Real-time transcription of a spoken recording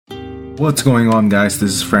What's going on, guys?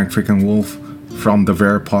 This is Frank Freaking Wolf from the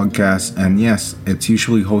VeryPog podcast, and yes, it's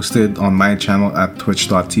usually hosted on my channel at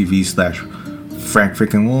twitch.tv/Frank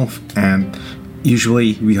Freaking Wolf, and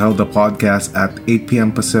usually we hold the podcast at 8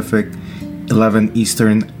 p.m. Pacific, 11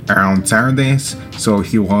 Eastern around Saturdays. So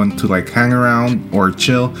if you want to hang around or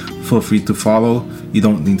chill, feel free to follow. You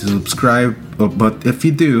don't need to subscribe, but if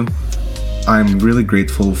you do, I'm really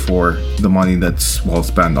grateful for the money that's well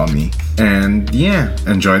spent on me. And yeah,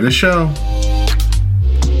 enjoy the show.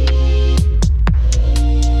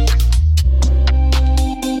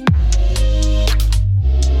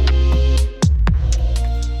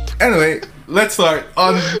 Anyway, let's start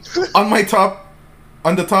on my top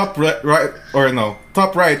top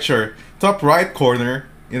right corner.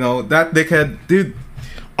 You know, that dickhead dude.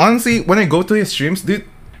 Honestly, when I go to his streams, dude,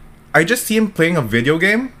 I just see him playing a video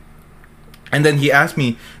game. And then he asked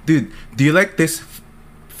me, dude, do you like this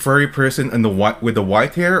furry person in with the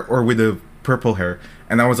white hair or with the purple hair?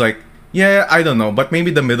 And I was like, yeah, I don't know, but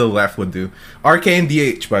maybe the middle left would do. Arcane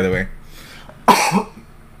DH, by the way.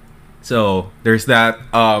 So there's that.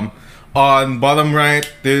 On bottom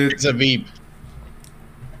right, dude. It's a Veep.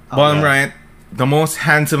 Bottom right, the most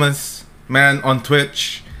handsomest man on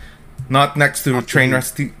Twitch, not next to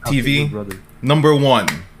Trainwreck TV. Number one,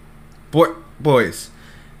 boys.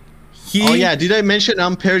 Did I mention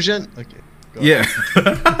I'm Persian? Okay. Yeah.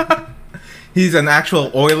 He's an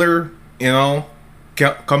actual oiler, you know,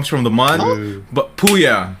 comes from the mud. Oh. But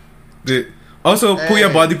Puya.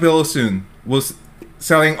 Puya Body Pillow soon. Was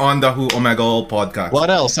selling on the OMEGALUL podcast. What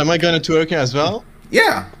else? Am I going to twerk as well?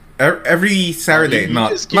 Yeah. Every Saturday.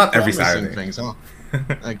 Not every Saturday. Things, huh?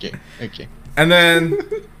 Okay. And then,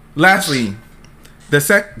 lastly, the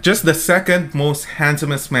second most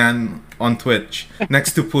handsomest man on Twitch,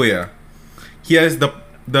 next to Puya. He has the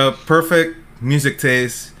perfect music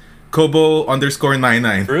taste.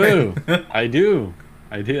 Kobo_99. True. I do.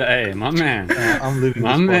 Hey, my man. I'm living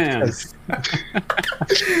my man.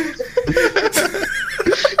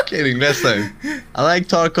 Kidding. Next time. I like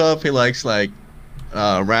Tarkov. He likes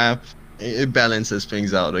rap. It balances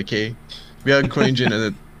things out. Okay. We are cringing at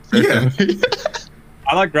it. Yeah.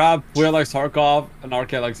 I like rap. We likes Tarkov, and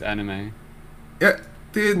RK likes anime. Yeah.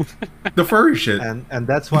 Dude, the furry shit. And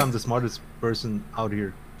that's why I'm the smartest person out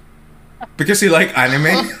here. Because you like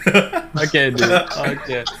anime? Okay, dude.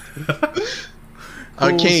 Okay.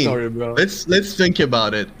 Arcane. Story, bro. Let's think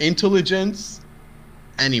about it. Intelligence,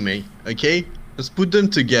 anime. Okay, let's put them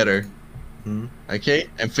together. Okay,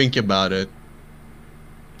 and think about it.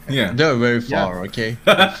 Yeah, they're very far. Yeah. Okay,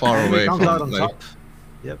 they're far away from. Out on top.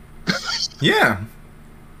 Yep. Yeah.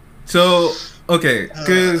 So okay,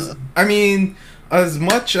 because I mean, as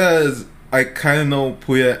much as I kind of know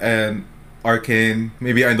Puya and Arcane,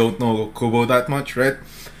 maybe I don't know Kobo that much, right?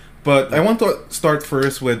 But I want to start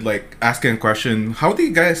first with asking a question. How do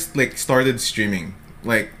you guys started streaming?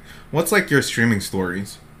 What's your streaming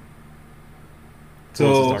stories?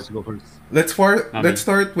 So let's start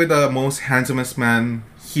with the most handsomest man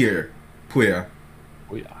here, Puya.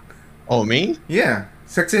 Oh, me? Yeah,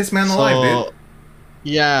 sexiest man alive, dude.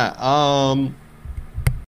 Yeah.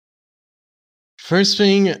 First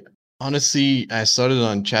thing, honestly, I started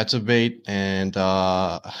on Chatterbait and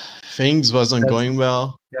things wasn't going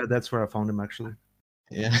well. Yeah, that's where I found him actually.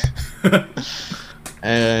 Yeah.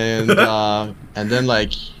 and then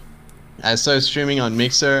I started streaming on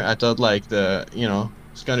Mixer. I thought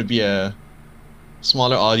it's gonna be a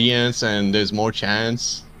smaller audience and there's more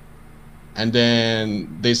chance. And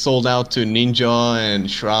then they sold out to Ninja and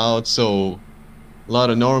Shroud, so a lot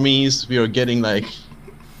of normies. We were getting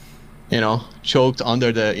choked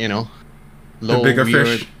under the low bigger weird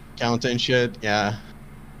fish count and shit. Yeah.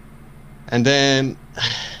 And then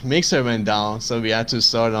Mixer went down, so we had to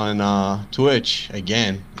start on Twitch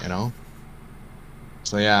again,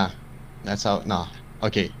 So yeah, that's how.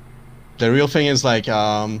 Okay. The real thing is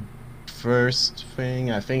first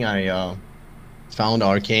thing I think I found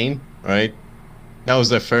Arcane, right? That was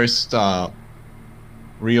the first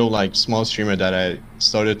real small streamer that I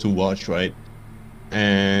started to watch, right?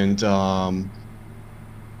 And I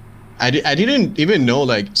didn't even know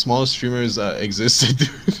small streamers existed,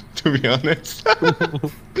 to be honest.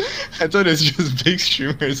 I thought it's just big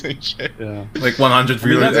streamers and shit. Yeah. 100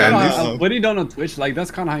 viewers. When you don't on Twitch,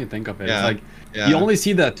 that's kind of how you think of it. Yeah. It's you only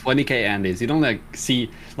see the 20k Andes. You don't see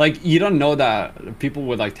you don't know that people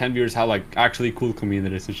with 10 viewers have actually cool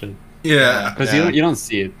communities and shit. Yeah. Because you don't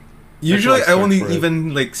see it. Usually I only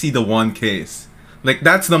even see the 1Ks.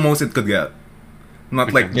 That's the most it could get.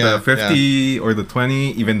 Not the 50 or the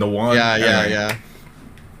 20, even the 1. Yeah.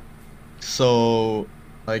 So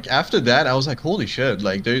like after that, I was like, holy shit!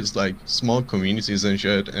 Like there's like small communities and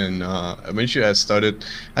shit, and eventually I started.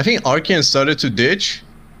 I think Arcane started to ditch,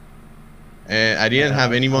 and I didn't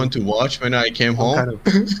have anyone to watch when I came home.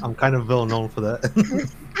 I'm kind of well known for that.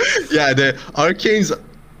 Yeah, the Arcane's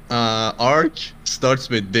arc starts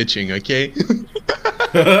with ditching. Okay.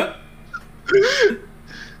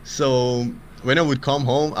 So when I would come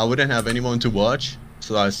home, I wouldn't have anyone to watch,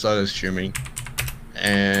 so I started streaming.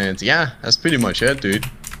 And yeah, that's pretty much it, dude.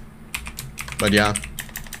 But yeah,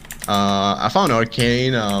 I found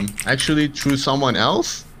Arcane actually through someone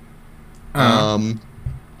else.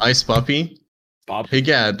 Ice Puppy. Bob. He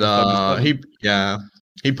popped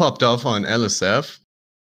off on LSF,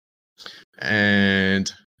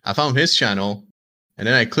 and I found his channel, and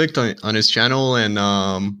then I clicked on his channel, and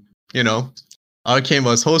you know, Arcane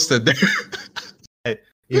was hosted there. Hey,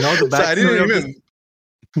 you know the So I didn't backstory of even. this?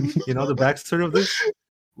 You know the backstory of this?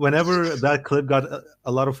 Whenever that clip got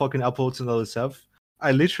a lot of fucking upvotes in LSF,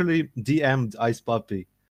 I literally DM'd Ice Puppy,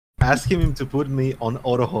 asking him to put me on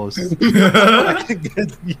auto host. I can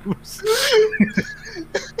get views.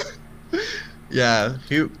 Yeah,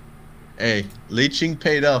 hey, leeching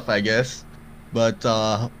paid off, I guess. But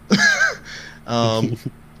I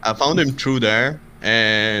found him through there,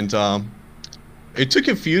 and it took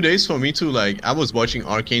a few days for me to like. I was watching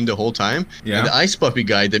Arcane the whole time, and the Ice Puppy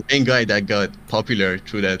guy, the main guy that got popular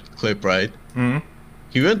through that clip, right? Mm-hmm.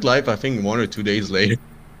 He went live, I think, 1 or 2 days later.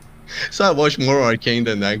 So I watched more Arcane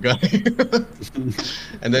than that guy,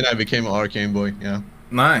 and then I became an Arcane boy. Yeah,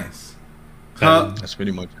 Nice. that's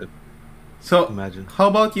pretty much it. So, Imagine. how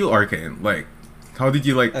about you, Arcane? Like, how did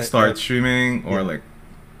you like start uh, streaming or yeah. like?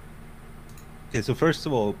 Okay, so first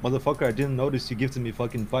of all, motherfucker, I didn't notice you gifted me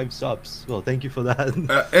fucking 5 subs. Well, thank you for that.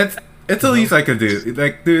 It's the least I could do.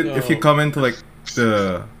 Like, dude, if you No. come into like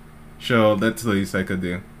the show, that's the least I could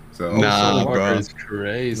do. So Nah, Walker bro. is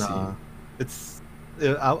crazy. Nah, it's.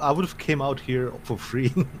 I would have came out here for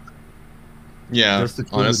free Yeah, just to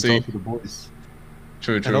chill and honestly, talk to the boys.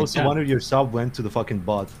 true. And also, Yeah. one of your sub went to the fucking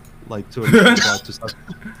bot, like to a different bot to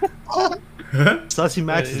Sassy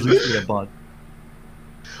Max is literally a bot.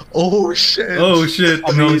 Oh shit! Oh shit!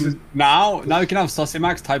 I No, mean, now you can have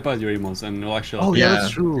Sosimax type out your emotes and it'll actually. Oh, yeah, that's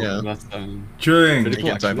true. Yeah, That's Drilling. you Pretty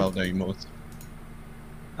can type actually. out the emotes.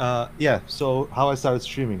 Yeah. So how I started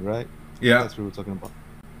streaming, right? Yeah. That's what we're talking about.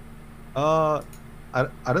 I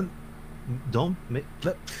don't make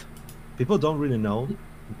people don't really know,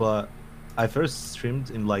 but I first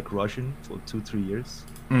streamed in like Russian for 2-3 years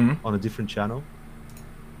Mhm. on a different channel.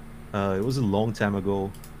 It was a long time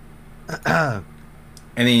ago.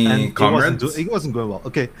 Any And comrades? it wasn't going well.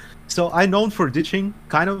 Okay, so I known for ditching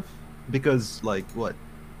kind of because like what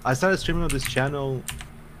I started streaming on this channel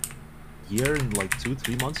year and like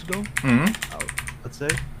 2-3 months ago, Mhm. let's say.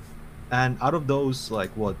 And out of those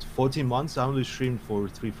like what 14 months, I only streamed for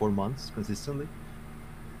 3-4 months consistently.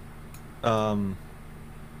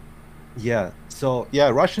 Yeah. So yeah,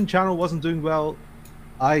 Russian channel wasn't doing well.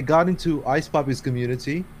 I got into Ice Puppy's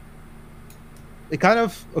community. It kind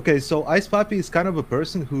of okay. So Ice Puppy is kind of a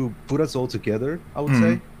person who put us all together. I would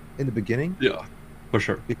say in the beginning Yeah, for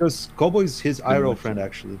sure. because Kobo is his IRL friend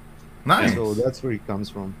actually. Nice. So that's where he comes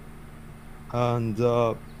from. And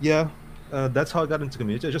that's how I got into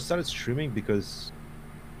community. I just started streaming because,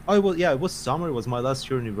 it was summer. It was my last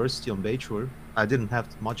year university on Bachelor. I didn't have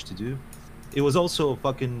much to do. It was also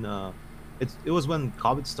fucking. It was when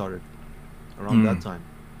COVID started, around that time.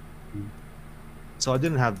 So I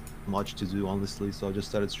didn't have much to do honestly. So I just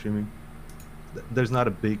started streaming. There's not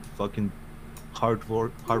a big fucking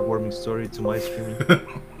heartwarming story to my streaming.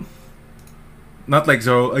 Not like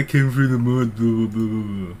so. I came through the mud. Blah, blah,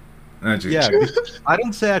 blah, blah. Nah, joke. Yeah, I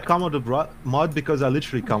don't say I come out of mod because I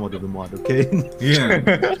literally come out of the mod. Okay.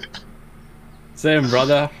 Yeah. Same,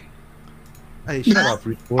 brother. Hey, shut up,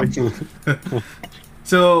 rich boy.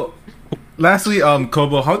 So, lastly,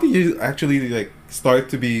 Kobo, how did you actually like start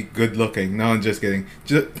to be good looking? No, I'm just kidding.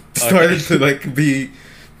 Just started to like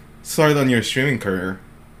start on your streaming career.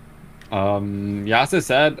 Yeah, as I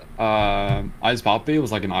said, Ice Poppy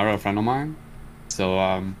was like an IRL friend of mine. So,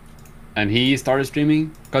 and he started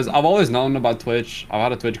streaming because I've always known about Twitch. I've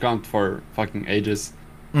had a Twitch account for fucking ages,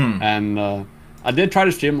 and I did try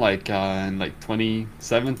to stream like in like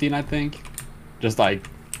 2017, I think, just like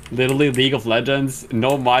literally League of Legends,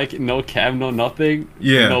 no mic, no cam, no nothing.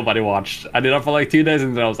 Yeah. Nobody watched. I did that for like 2 days,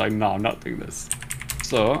 and then I was like, no, I'm not doing this.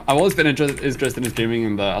 So I've always been interested in streaming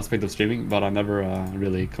in the aspect of streaming, but I never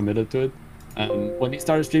really committed to it. And when he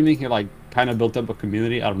started streaming, he like kind of built up a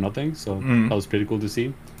community out of nothing. So that was pretty cool to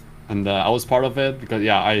see. And I was part of it because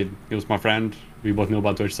he was my friend. We both knew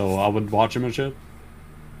about Twitch, so I would watch him and shit.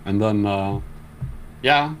 And then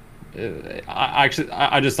Yeah, I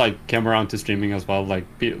just like came around to streaming as well. Like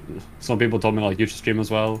some people told me like you should stream as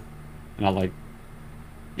well, and I like,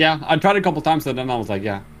 yeah, I tried it a couple times and then I was like,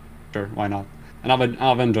 yeah, sure, why not? And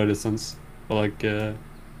I've enjoyed it since for like a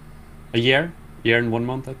year and 1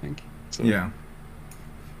 month, I think. So Yeah.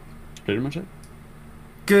 that's pretty much it.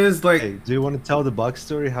 Cause like Hey, do you want to tell the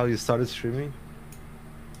backstory how you started streaming?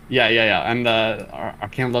 Yeah. And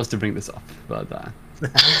Arcane loves to bring this up, but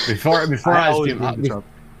before I always stream, bring this up.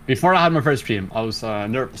 before I had my first stream, I was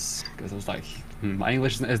nervous because I was like, my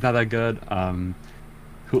English is not that good.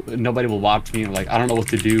 Nobody will watch me. Like, I don't know what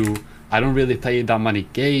to do. I don't really play that many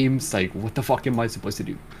games. Like, what the fuck am I supposed to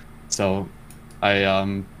do? So,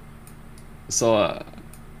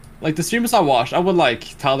 like the streamers I watched, I would like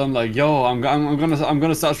tell them like, yo, I'm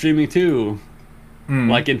gonna start streaming too.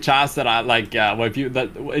 Like in chats that I like,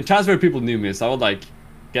 in chats where people knew me, so I would like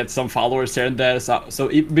get some followers here and there. So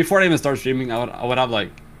before I even start streaming, I would have like,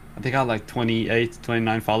 I think I had like 28,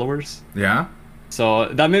 29 followers. yeah. So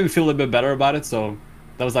that made me feel a little bit better about it. So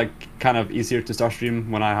that was like kind of easier to start stream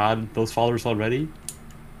when I had those followers already.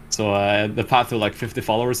 So the path to like 50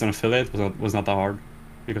 followers and affiliate was not that hard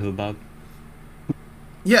because of that.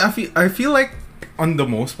 Yeah, I feel like on the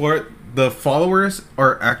most part, the followers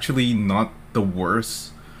are actually not the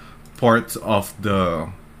worst parts of the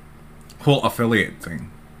whole affiliate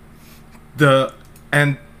thing.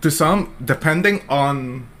 And to some, depending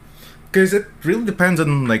on, because it really depends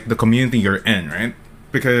on like the community you're in, right?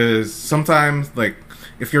 Because sometimes like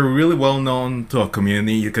if you're really well known to a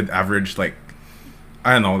community, you could average like,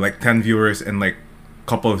 I don't know, like 10 viewers in like a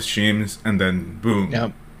couple of streams, and then boom,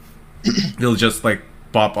 Yep. they'll just like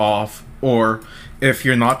pop off. Or if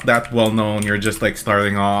you're not that well known, you're just like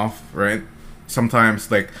starting off, right?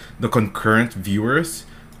 Sometimes like the concurrent viewers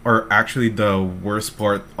are actually the worst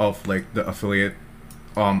part of like the affiliate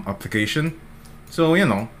application. So you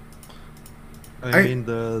know, I mean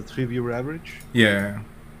the 3-viewer average. yeah,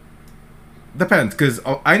 depends, because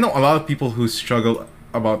I know a lot of people who struggle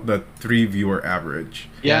about the 3-viewer average.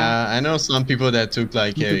 Yeah, I know some people that took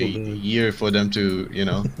like Some a people do. year for them to,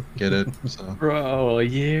 get it. So Bro, a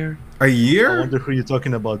year. A I year? wonder who you're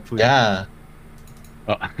talking about. Puya. yeah,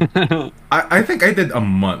 Oh. I think I did a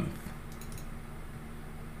month,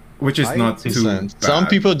 which is I not think too some bad.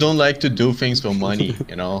 people don't like to do things for money.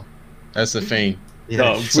 That's the thing. Yeah.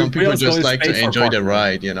 No, Some we people also just always like pay to for enjoy the parking.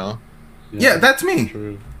 ride. Yeah, that's me.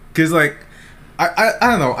 True. Cause like, I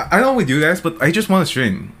don't know. I know we do this, but I just want to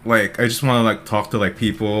stream. Like, I just want to like talk to like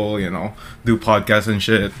people, do podcasts and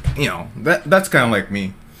shit. That's kind of like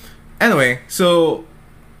me. Anyway, so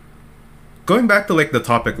going back to like the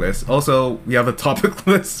topic list. Also, we have a topic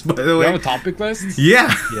list, by the We way. have a topic list?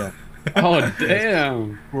 Yeah. Yeah. Oh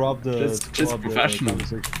damn. Rob the. It's throw up the professional.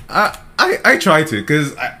 conversation. I try to,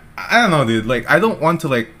 cause I don't know, dude. Like, I don't want to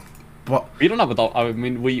like. We don't have a topic. I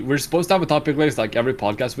mean, we're supposed to have a topic list like every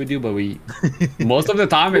podcast we do, but most of the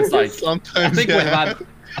time it's like Sometimes, I think yeah.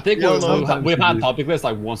 we've sometimes we've we had do. topic lists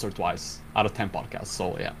like once or twice out of 10 podcasts.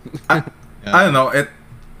 So yeah. I don't know.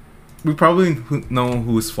 We probably know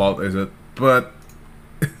whose fault is it, but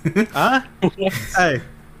Huh? Hey,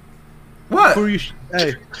 what?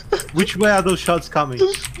 hey, which way are those shots coming?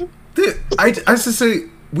 Dude, I just say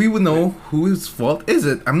we would know whose fault is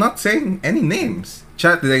it. I'm not saying any names.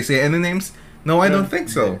 Chat, did I say any names? No, I don't think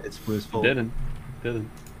so. It's Puya's fault. Didn't.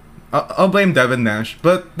 I'll blame Devin Nash.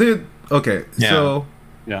 But dude, okay, Yeah. so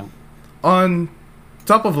Yeah. on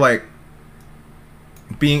top of like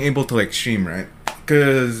being able to like stream, right?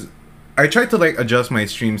 Because I try to like adjust my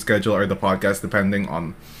stream schedule or the podcast depending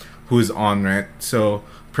on who's on, right? So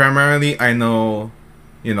primarily I know,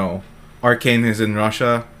 Arcane is in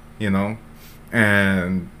Russia,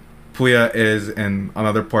 and Puya is in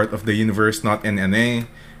another part of the universe, not in NA.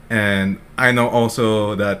 And I know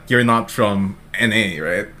also that you're not from NA,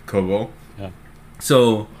 right, Kobo? Yeah.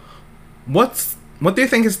 So what do you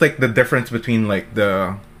think is like the difference between like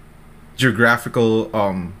the geographical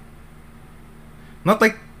not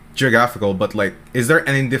like geographical, but like is there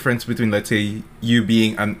any difference between, let's say, you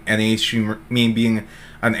being an NA streamer, me being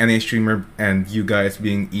an NA streamer, and you guys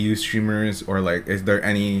being EU streamers? Or like is there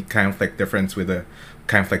any kind of like difference with the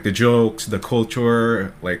kind of like the jokes, the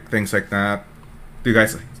culture, like things like that? Do you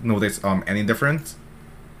guys notice any difference?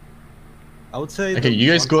 I would say. Okay, the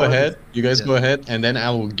you guys one go part ahead. is- You guys yeah. go ahead, and then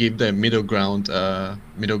I will give the middle ground Okay.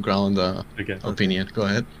 opinion. Go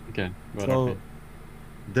ahead. Okay. Well, So okay.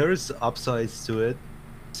 there's upsides to it.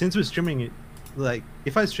 Since we're streaming it, like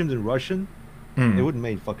if I streamed in Russian, Mm. it wouldn't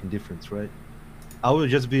make fucking difference, right? I would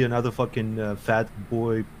just be another fucking fat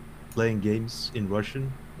boy playing games in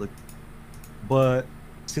Russian. Like, but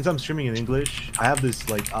since I'm streaming in English, I have this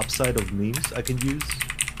like upside of memes I can use,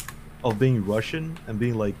 of being Russian and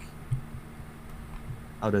being like,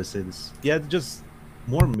 how do I say this? Yeah, just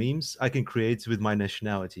more memes I can create with my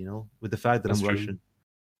nationality. You know, with the fact that That's I'm true. Russian.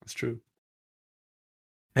 That's true.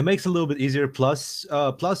 It makes it a little bit easier. Plus,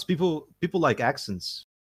 people like accents.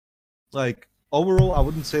 Like overall, I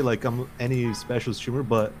wouldn't say like I'm any special streamer,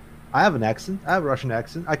 but I have an accent. I have a Russian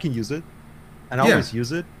accent. I can use it, and I Yeah. always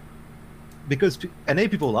use it because NA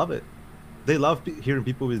people love it. They love hearing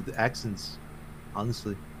people with accents,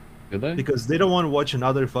 honestly, Do they? because they don't want to watch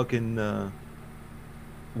another fucking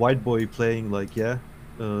white boy playing like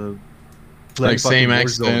playing Like same fucking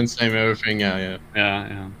Warzone. accent, same everything. Yeah.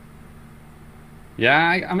 Yeah.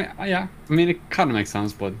 Yeah, I mean, it kind of makes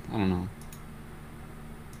sense, but I don't know.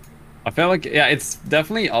 I feel like it's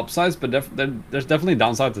definitely upsides, but there's definitely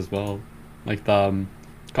downsides as well. Like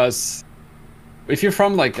because if you're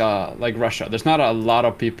from like Russia, there's not a lot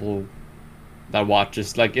of people that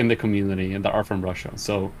watches like in the community and that are from Russia.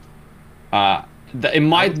 So it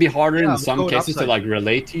might be harder in some cases to like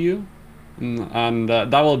relate to you, and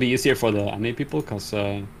that will be easier for the NA people because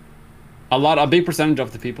a big percentage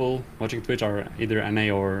of the people watching Twitch are either NA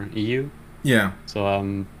or EU. Yeah. So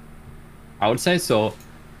I would say so.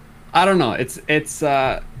 I don't know. It's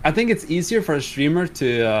I think it's easier for a streamer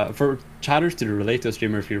to for chatters to relate to a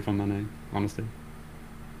streamer if you're from NA, honestly.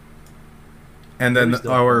 And then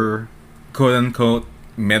our quote unquote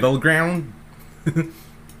middle ground.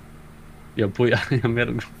 Yeah,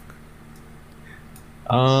 middle.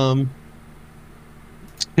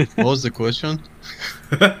 What was the question?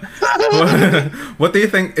 What do you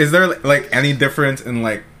think? Is there like any difference in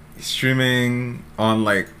like streaming on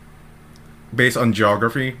like based on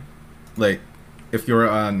geography? Like if you're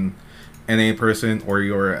an NA person or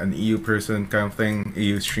you're an EU person kind of thing,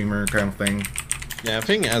 EU streamer kind of thing? Yeah, I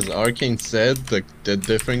think as Arcane said, the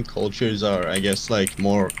different cultures are, I guess, like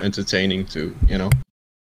more entertaining to, you know.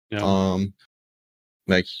 Yeah.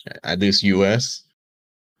 Like at least US.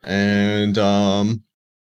 And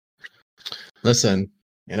listen,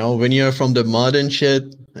 you know, when you're from the modern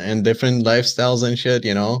shit and different lifestyles and shit,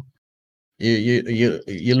 you know,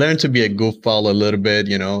 you learn to be a goofball a little bit,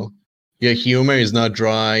 you know. Your humor is not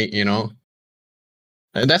dry, you know.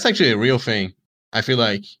 And that's actually a real thing. I feel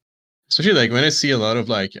like, especially like when I see a lot of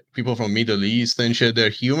like people from Middle East and shit,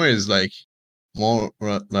 their humor is like more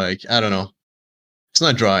like, I don't know. It's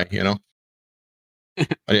not dry, you know.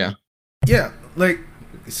 But yeah. Yeah, like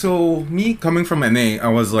so me coming from NA, I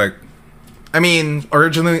was like, I mean,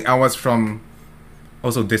 originally I was from,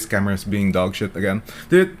 also this camera's being dog shit again.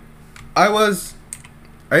 Dude, I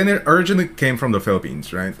originally came from the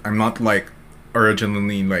Philippines, right? I'm not like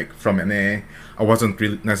originally like from NA. I wasn't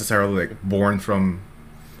really necessarily like born from,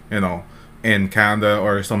 you know, in Canada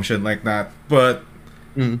or some shit like that. But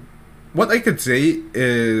what I could say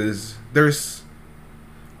is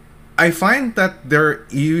I find that there are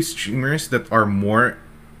EU streamers that are more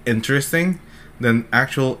interesting than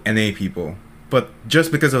actual NA people. But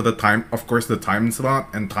just because of the time, of course, the time slot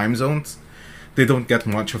and time zones, they don't get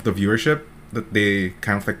much of the viewership that they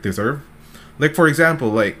kind of like deserve. Like for example,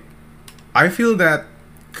 like I feel that,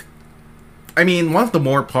 I mean, one of the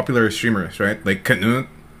more popular streamers, right? Like Canute,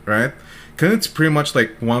 right? Canute's pretty much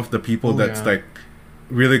like one of the people that's like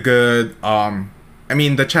really good. I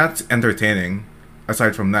mean, the chat's entertaining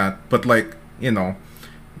aside from that, but like, you know,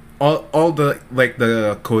 all the like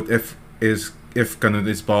the quote if Canute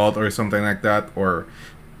is bald or something like that, or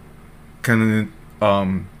Canute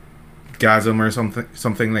gasm or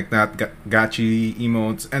something like that, gachi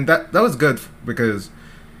emotes, and that was good because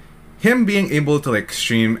him being able to like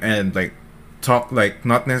stream and like talk like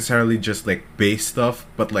not necessarily just like base stuff,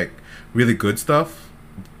 but like really good stuff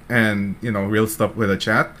and, you know, real stuff with a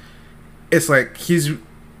chat. It's like he's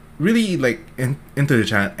really like into the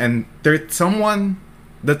chat, and there's something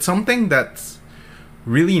that's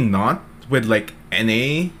really not with like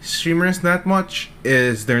NA streamers that much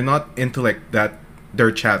is they're not into like that their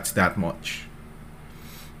chats that much.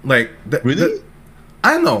 Like Really?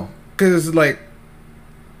 I don't know, cause like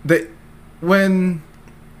when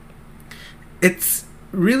it's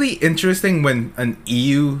really interesting when an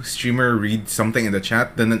EU streamer reads something in the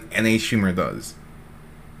chat than an NA streamer does.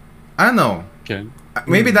 I don't know. Okay.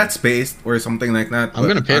 Maybe that's based or something like that. I'm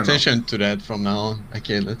gonna pay attention to that from now on.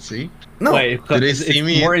 Okay, let's see. No, Wait, Do they see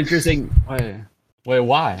me? more interesting. Wait,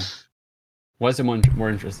 why? Why is it more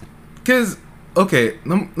interesting? because okay,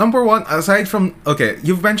 number one, aside from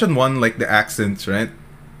you've mentioned one like the accents, right?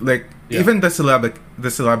 Like even the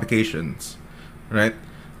syllabications, right?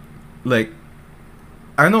 Like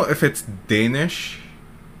I don't know if it's Danish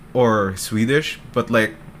or Swedish, but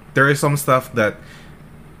like there is some stuff that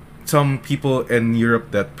some people in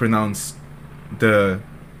Europe that pronounce the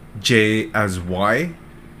J as Y,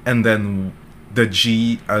 and then the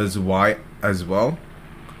G as Y as well.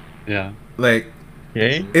 Yeah. Like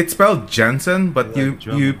Okay. it's spelled Jensen, but Yeah, you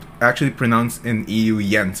German. actually pronounce in EU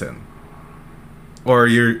Jensen. Or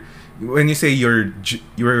when you say you're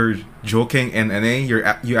joking in NA,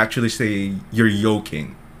 you actually say you're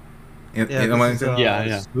yoking. Yeah, You know what I'm this is saying?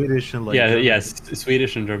 Yeah. Swedish and like Yeah, German. yes,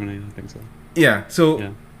 Swedish and Germany, I think so. Yeah. So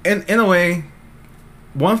Yeah. in a way,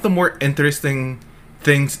 one of the more interesting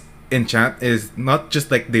things in chat is not just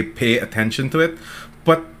like they pay attention to it,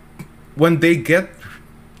 but when they get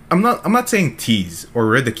I'm not saying teased or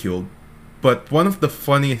ridiculed, but one of the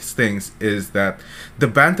funniest things is that the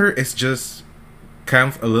banter is just kind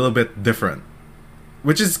of a little bit different,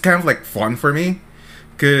 which is kind of like fun for me,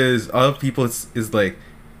 because other people is like,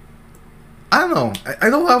 I don't know, I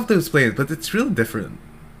don't know how to explain it, but it's really different.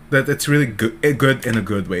 That it's really good in a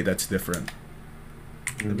good way. That's different.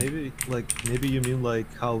 And maybe you mean like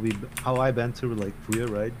how I banter with like Priya,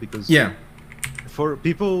 right? Because Yeah, for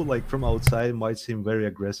people like from outside it might seem very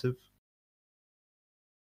aggressive.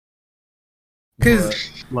 because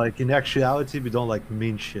But like in actuality we don't like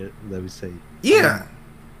mean shit that we say. yeah,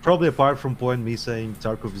 Probably apart from point me saying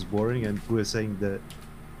Tarkov is boring and Priya saying that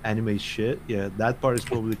anime is shit. Yeah, that part is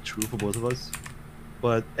probably true for both of us.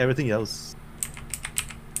 But everything else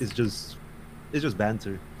is just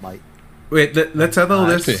banter, Mike. wait, let's settle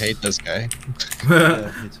I this. actually hate this guy.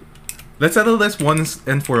 Yeah, me too. Let's settle this once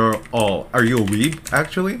and for all. Are you a weeb,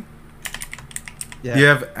 actually? Yeah. Do you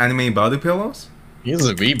have anime body pillows? He's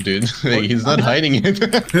a weeb, dude. Like, he's not hiding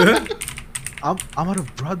it. I'm out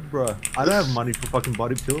of blood, bruh. I don't have money for fucking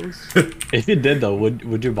body pillows. If you did though,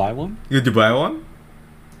 would you buy one? Did you buy one?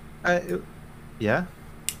 Yeah.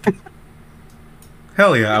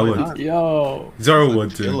 Hell yeah, I Why would. not? Yo. Zoro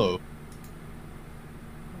would too. Pillow.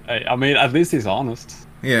 I mean, at least he's honest.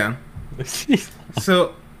 Yeah.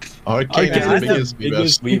 So Arcade is the I biggest weeb.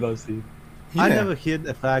 biggest weeb I've seen. yeah. I never hid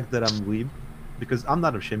the fact that I'm weeb because I'm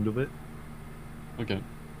not ashamed of it. Okay.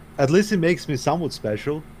 At least it makes me somewhat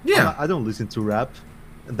special. Yeah. I don't listen to rap,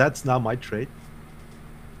 and that's not my trait.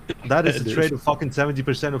 That is It the is. trait of fucking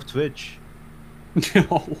 70% of Twitch.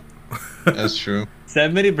 No. That's true.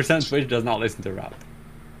 70% Twitch does not listen to rap.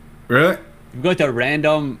 Really? You go to a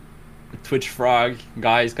random Twitch frog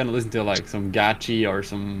guy, he's gonna listen to like some gachi or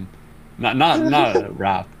some not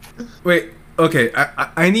rap. Wait. Okay.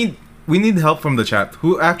 We need help from the chat.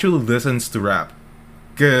 Who actually listens to rap?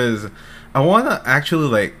 Because I wanna actually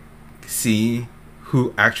like see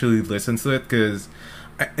who actually listens to it. Because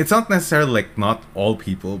it's not necessarily like not all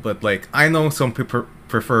people, but like I know some people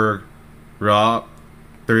prefer rap.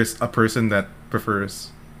 There is a person that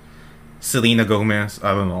prefers Selena Gomez.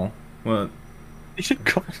 I don't know. Well, You should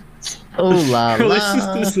go. Oh la Who listens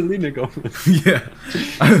to Selena Gomez? yeah.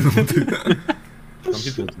 I don't know, dude. Some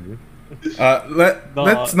people do.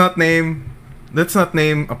 Let's not name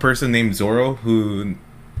a person named Zoro who,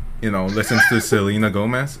 listens to Selena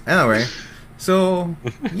Gomez. Anyway, so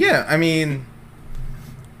yeah, I mean,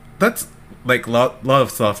 that's like lot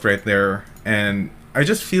of stuff right there, and I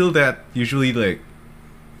just feel that usually like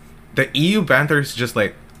the EU banter is just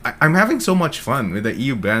like I'm having so much fun with the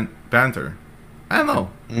EU banter. I don't know.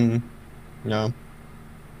 Mm. No.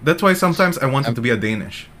 That's why sometimes I want it to be a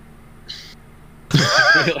Danish.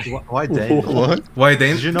 Why Danish? What? Why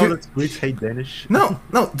Danish? Did you know that Swedes hate Danish? No,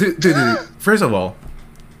 dude. First of all,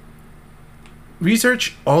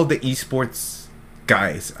 research all the esports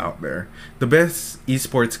guys out there. The best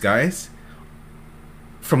esports guys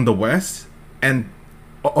from the West, and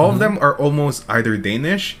all of them are almost either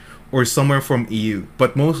Danish or somewhere from EU.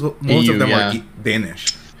 But most of EU, them yeah. are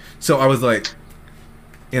Danish. So I was like,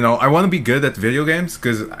 I want to be good at video games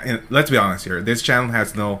because let's be honest here. This channel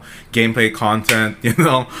has no gameplay content.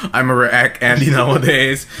 I'm a React Andy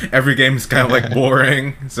nowadays. Every game is kind of like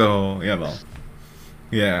boring. So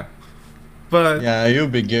yeah. But Yeah, you'll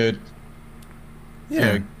be good.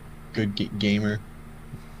 yeah, Good gamer.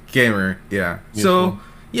 gamer. Yeah. Useful. So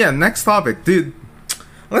yeah, next topic, dude.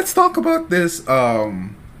 Let's talk about this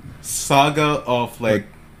saga of like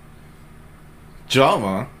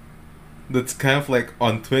drama that's kind of like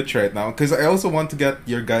on Twitch right now, because I also want to get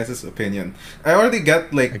your guys' opinion. I already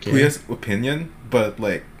get like Okay. Priya's opinion, but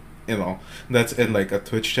like that's in like a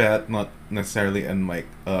Twitch chat, not necessarily in like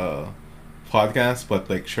a podcast, but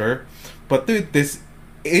like sure. But dude, this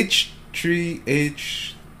H3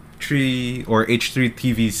 or H3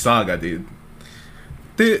 TV saga, dude,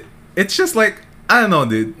 it's just like I don't know,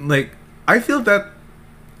 dude. Like I feel that,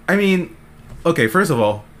 I mean, okay, first of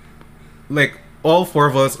all, like all four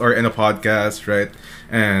of us are in a podcast, right?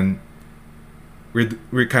 And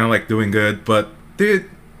we're kind of like doing good, but dude,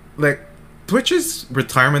 like Twitch's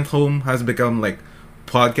retirement home has become like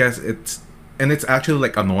podcast. It's actually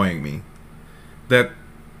like annoying me that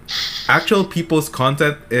actual people's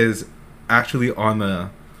content is actually on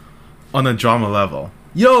a drama level.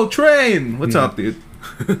 Yo, Train, what's up, dude?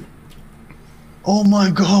 Oh my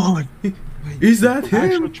god! Is that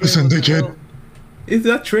him? Listen, dickhead. Is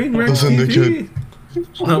that Trainwreck Listen, TV?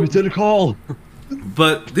 We did a call.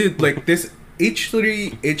 But dude, like this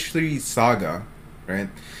H3 saga, right?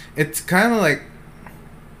 It's kind of like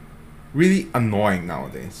really annoying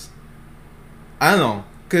nowadays. I don't know,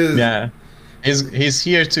 cause Yeah, he's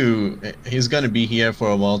gonna be here for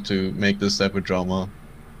a while to make this type of drama.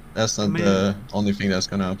 That's not the only thing that's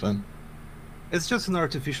gonna happen. It's just an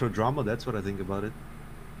artificial drama. That's what I think about it.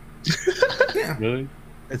 yeah, Really?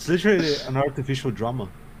 It's literally an artificial drama.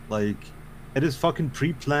 Like, it is fucking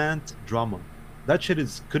pre-planned drama. That shit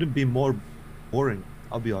couldn't be more boring.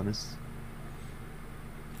 I'll be honest.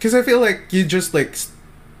 cause I feel like you just like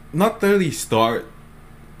not really start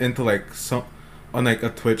into like some on like a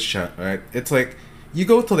Twitch chat, right? It's like you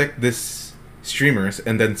go to like this streamers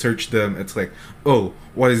and then search them. It's like, oh,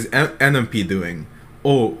 what is NMP doing?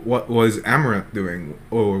 Oh, what was Amaranth doing?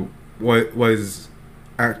 Or what was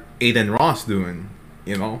Aiden Ross doing?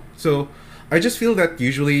 You know? So I just feel that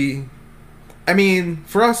usually, I mean,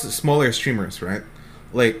 for us smaller streamers, right?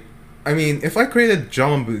 Like, I mean, if I created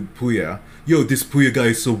John Puya, yo, this Puya guy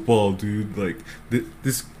is so bald, dude. Like,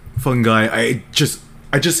 this fun guy, I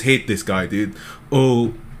just hate this guy, dude.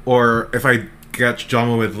 Oh, or if I catch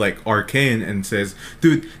Jama with like Arcane and says,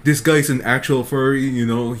 dude, this guy's an actual furry, you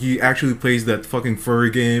know, he actually plays that fucking furry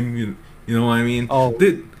game, you know what I mean? Oh.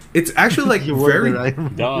 Dude, it's actually like You were very, right.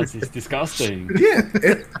 It does. It's disgusting. yeah,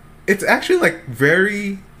 it's actually like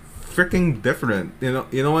very freaking different, you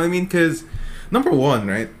know what I mean? Because number one,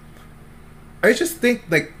 right, I just think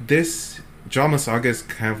like this Jama saga is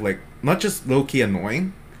kind of like not just low-key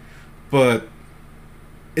annoying, but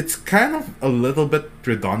it's kind of a little bit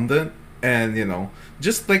redundant. And you know,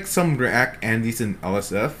 just like some React Andes in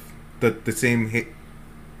LSF, that the same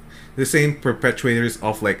perpetuators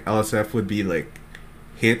of like LSF would be like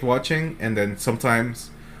hate watching, and then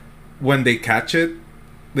sometimes when they catch it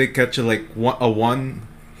like one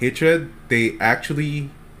hatred, they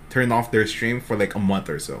actually turn off their stream for like a month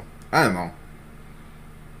or so. I don't know.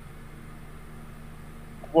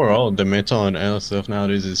 Overall, the meta on LSF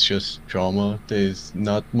nowadays is just drama. There's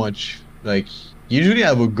not much like. Usually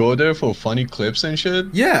I would go there for funny clips and shit,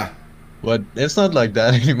 Yeah. but it's not like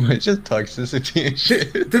that anymore. It's just toxicity and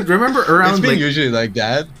shit. Did remember around It's been like usually like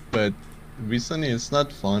that, but recently it's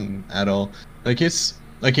not fun at all. Like it's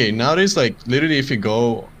okay nowadays. Like literally, if you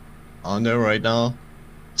go on there right now,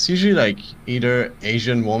 it's usually like either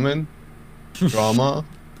Asian woman drama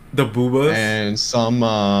the boobas? and some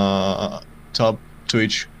top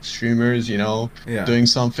Twitch streamers, you know, Yeah. doing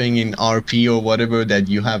something in RP or whatever that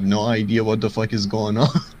you have no idea what the fuck is going on.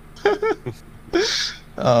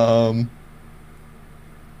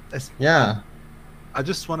 Yeah. I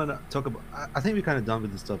just want to talk about. I think we're kind of done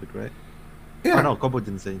with this topic, right? Yeah. Oh, no, Kobo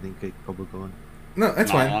didn't say anything. Okay, Kobo, go on. No,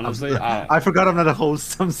 it's No, fine. honestly, I forgot I'm not a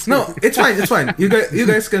host. I'm sorry. No, it's fine. It's fine. You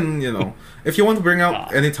guys can, you know, if you want to bring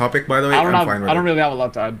out any topic, by the way, I don't I'm fine with I don't it. really have a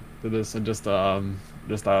lot to add to this. And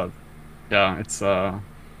yeah, it's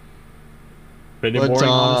pretty But, boring,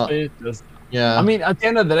 honestly. Just, Yeah. I mean, at the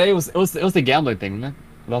end of the day, it was the gambling thing, man.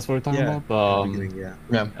 That's what we're talking Yeah, about. beginning, yeah.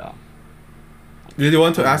 yeah. Yeah. Did you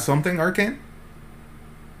want to ask something, Arcane?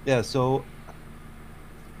 Yeah, so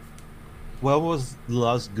what was the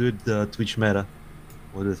last good Twitch meta?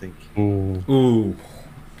 What do you think? Ooh. Ooh.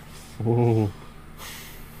 Ooh.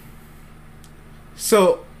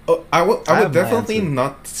 So I would I have my definitely answer.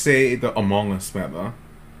 not say the Among Us meta,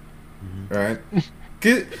 Mm-hmm. right?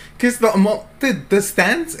 Because the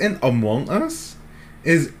stance in Among Us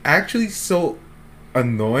is actually so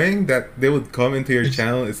annoying that they would come into your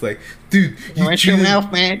channel. It's like, dude,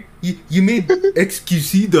 man. you made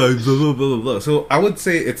XQC die, blah blah blah blah blah. So I would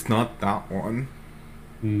say it's not that one.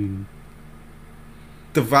 Hmm.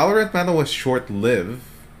 The Valorant meta was short lived.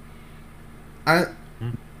 I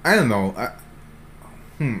don't know.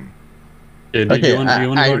 Yeah, do Okay, you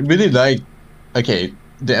wanna I go- really like. Okay,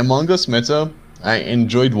 the Among Us meta. I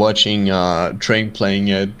enjoyed watching Train playing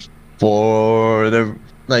it for the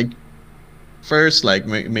like first like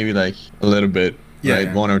maybe like a little bit, Yeah, right,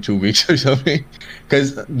 yeah. 1 or 2 weeks or something.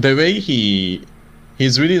 Because the way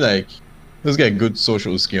he's really like he's got good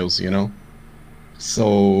social skills, you know.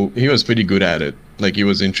 So he was pretty good at it. Like it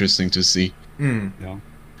was interesting to see, Mm. Yeah.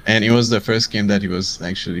 and it was the first game that he was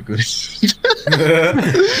actually good.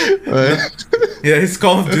 But Yeah, his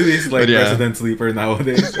Call of Duty is like But yeah. Resident Sleeper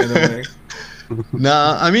nowadays. In a way.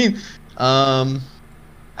 Nah, I mean,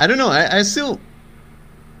 I don't know. I still,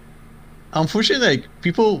 unfortunately, like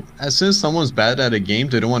people, as soon as someone's bad at a game,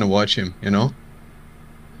 they don't want to watch him, you know.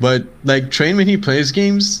 But like Train, when he plays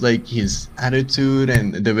games, like his attitude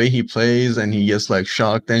and the way he plays, and he gets like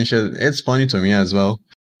shocked and shit, it's funny to me as well.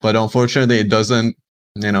 But unfortunately, it doesn't,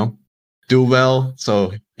 you know, do well.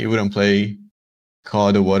 So he wouldn't play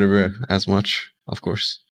COD or whatever as much, of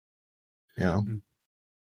course. Yeah.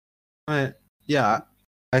 Yeah,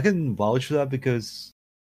 I can vouch for that because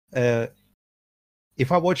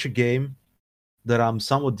if I watch a game that I'm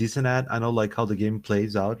somewhat decent at, I know like how the game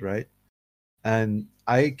plays out, right? And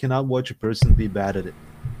I cannot watch a person be bad at it,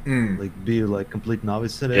 like be like complete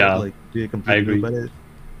novice at it, Yeah, like be a I complete agree. noob at it.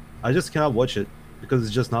 I just cannot watch it because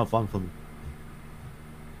it's just not fun for me.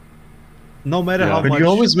 No matter Yeah. how But much you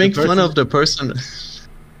always the make fun person- of the person.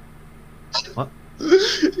 What?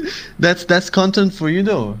 That's content for you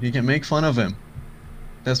though. You can make fun of him.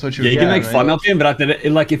 That's what you're Yeah, you can doing, make right? fun of him, but at the,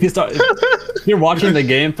 like if you start, if you're watching the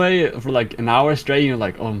gameplay for like an hour straight, you're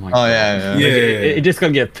like, oh my god. yeah. Yeah, Like, yeah, it just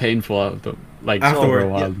gonna get painful, like Afterward, for a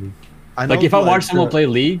while. yeah. dude. I know, Like if I watch someone the- play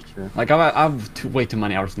League, Yeah. like I have way too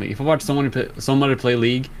many hours in League. If I watch somebody play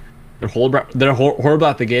League, they're horrible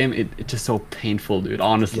at the game. It's just so painful, dude.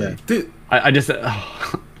 Honestly, Yeah. Dude, I just dude,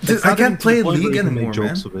 it's I not even can't to play the point where League you can make anymore,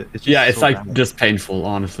 man. jokes of it. It's just yeah, it's so like bad. just painful,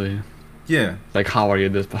 honestly. Yeah, Like how are you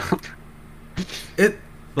this bad? it.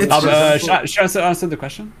 But It's for just, example- Should I answer the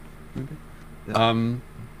question? Yeah. no,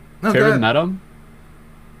 Favorite go ahead. meta?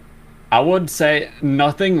 I would say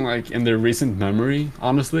nothing like in the recent memory,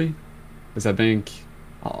 honestly, because I think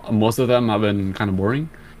most of them have been kind of boring.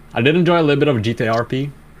 I did enjoy a little bit of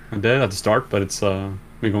GTRP. I did at the start, but it's been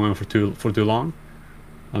going on for too long.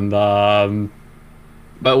 And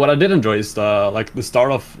but what I did enjoy is like the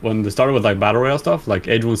start of when they started with like battle royale stuff, like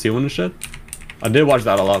H1C1 and shit. I did watch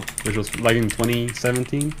that a lot, which was like in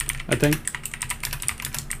 2017, I think.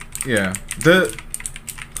 Yeah.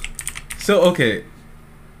 So okay.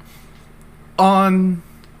 On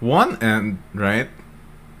one end, right?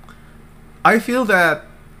 I feel that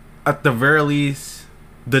at the very least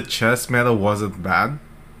the chess meta wasn't bad.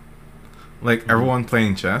 Like everyone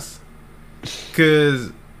playing chess.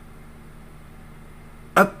 Cause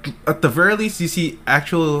at the very least you see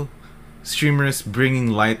actual streamers bringing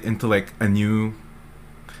light into like a new,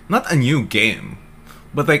 not a new game,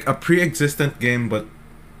 but like a pre-existent game, but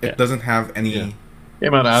it Yeah. doesn't have any Yeah.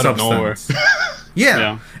 Came out of nowhere. substance. Yeah.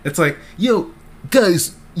 Yeah. It's like, yo,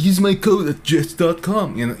 guys, use my code at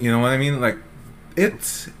jets.com. You know what I mean? Like,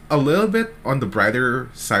 it's a little bit on the brighter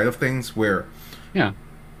side of things where, Yeah.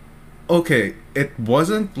 okay, it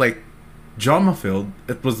wasn't like drama filled.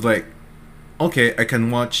 It was like, okay, I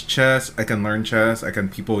can watch chess, I can learn chess, I can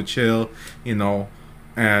people chill, you know,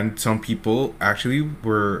 and some people actually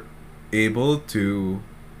were able to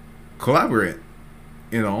collaborate,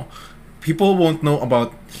 you know. People won't know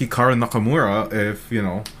about Hikaru Nakamura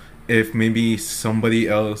if maybe somebody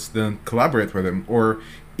else didn't collaborate with him, or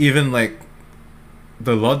even like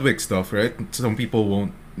the Ludwig stuff, right? Some people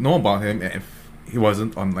won't know about him if he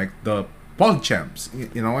wasn't on like the Pog Champs,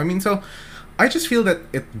 you know what I mean? So I just feel that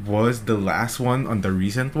it was the last one on the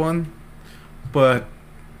recent one, but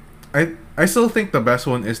I still think the best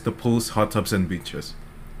one is the Pulse Hot Tubs and Beaches.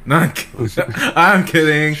 Not, I'm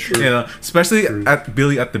kidding. You know, especially at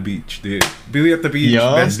Billy at the Beach, dude. Billy at the Beach,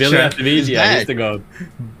 Yo, best, Billy cha- at the beach, He's yeah, back. he's the goat.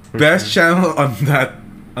 best channel on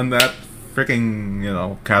that freaking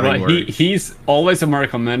Right, category. he's always a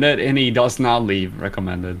recommended, and he does not leave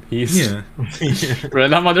recommended. He's Yeah, Bro,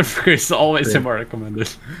 that motherfucker is always a recommended.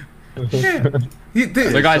 yeah. He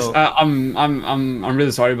did. So guys, So- I'm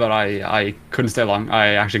really sorry, but I couldn't stay long.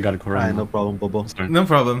 I actually got a corona. Alright, no problem, Bobo. Sorry. No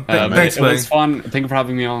problem. it Thanks, buddy. was fun. Thank you for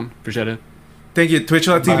having me on. Appreciate it. Thank you.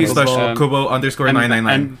 Twitch.tv/Kubo_999.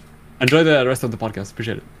 And enjoy the rest of the podcast.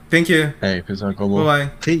 Appreciate it. Thank you. Hey, peace out, Kobo. Bye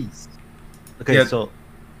bye. Peace. Okay, Yeah. so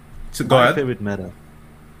So go my ahead. favorite meta.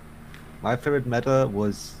 My favorite meta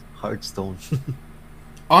was Hearthstone.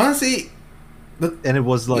 Honestly, And it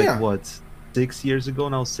was like Yeah. what, 6 years ago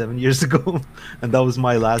now, 7 years ago, and that was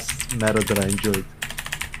my last meta that I enjoyed.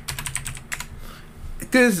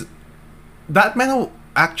 because that meta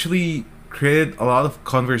actually created a lot of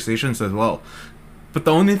conversations as well. But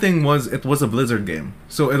the only thing was, it was a Blizzard game,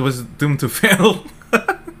 so it was doomed to fail. Yeah,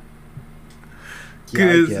 I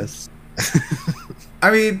 'Cause- guess. I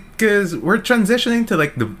mean, because we're transitioning to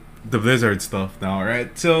like the Blizzard stuff now,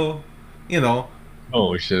 right? So, you know,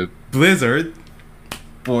 Oh shit. Blizzard,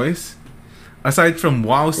 boys, aside from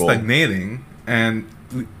WoW Cool. stagnating and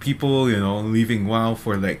people, you know, leaving WoW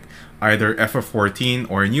for like either FF14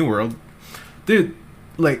 or New World, dude,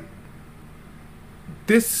 like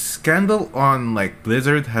this scandal on like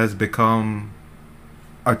Blizzard has become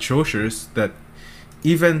atrocious that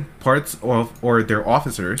even parts of or their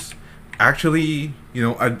officers actually, you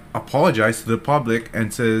know, apologize to the public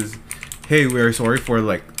and says, "Hey, we are sorry for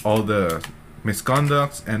like all the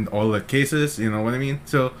misconducts and all the cases." You know what I mean?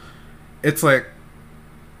 So it's like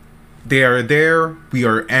they are there, we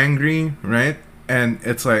are angry, right? And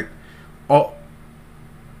it's like all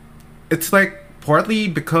it's like partly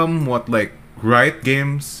become what like Riot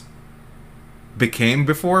Games became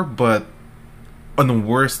before, but on a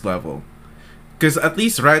worse level. Because at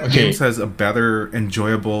least Riot Games has a better,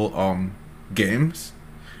 enjoyable games,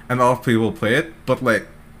 and a lot of people play it. But like,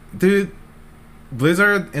 dude,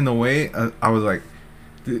 Blizzard in a way, I was like,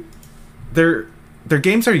 their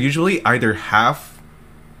games are usually either half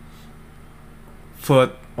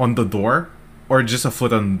foot on the door or just a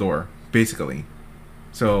foot on the door, basically.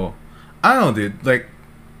 So I don't know, dude. Like,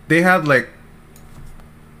 they had like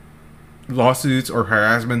lawsuits or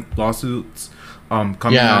harassment lawsuits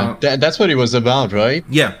coming out. That's what it was about, right?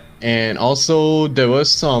 Yeah. And also there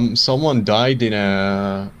was someone died in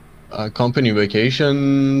a company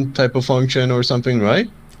vacation type of function or something, right?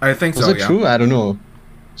 I think Was so. it Yeah. true? I don't know.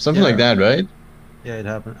 Something like that, right? Yeah, it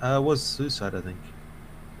happened. It was suicide, I think.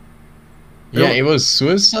 Yeah, it was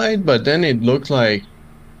suicide, but then it looked like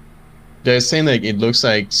they're saying like it looks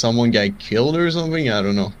like someone got killed or something. I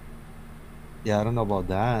don't know. Yeah, I don't know about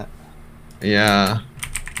that. Yeah,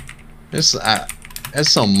 it's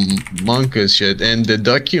some monkish shit, and the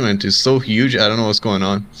document is so huge. I don't know what's going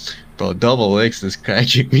on. Bro, Double X is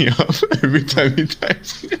cracking me up every time he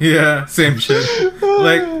types. Yeah, same shit.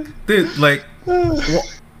 Like, dude, like,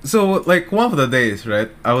 so like one of the days, right?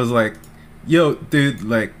 I was like, yo, dude,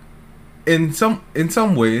 like, in some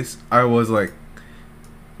ways, I was like,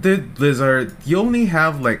 dude, Blizzard, you only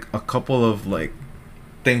have like a couple of like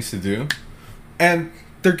things to do, and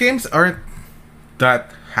their games aren't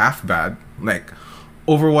that half bad. Like,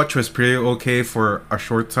 Overwatch was pretty okay for a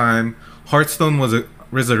short time. Hearthstone was a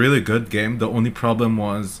really good game. The only problem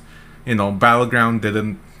was, you know, Battleground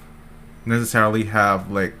didn't necessarily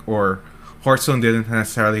have like, or Hearthstone didn't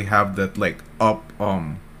necessarily have that like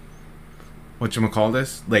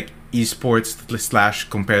whatchamacallit, like esports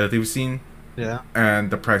 / competitive scene. Yeah.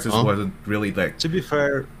 And the prices wasn't really like. To be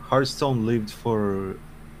fair, Hearthstone lived for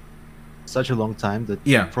such a long time that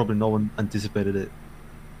probably no one anticipated it.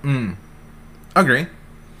 Agree.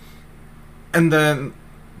 And then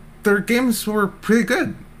their games were pretty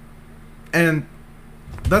good, and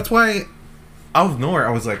that's why out of nowhere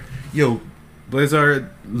I was like, yo, Blizzard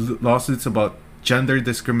lawsuits about gender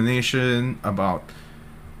discrimination, about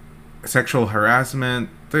sexual harassment,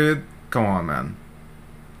 dude, come on, man.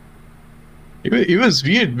 It was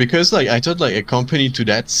weird because like I thought like a company to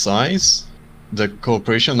that size, the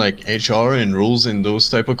corporation like HR and rules in those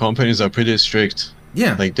type of companies are pretty strict.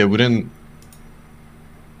 Yeah. Like they wouldn't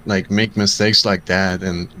like make mistakes like that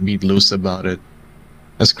and be loose about it.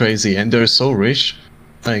 That's crazy. And they're so rich.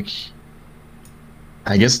 Like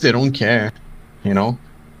I guess they don't care, you know?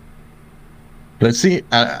 Let's see.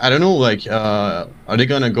 I don't know, like are they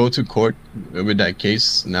gonna go to court with that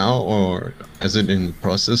case now, or is it in the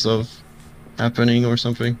process of happening or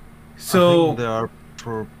something? So I think they are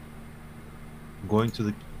going to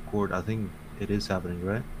the court. I think it is happening,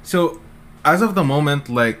 right? So as of the moment,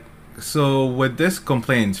 like, so with this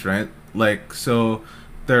complaints, right? Like, so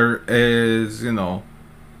there is, you know,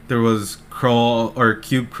 there was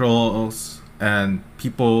cube crawls and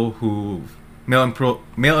people who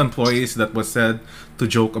male employees that was said to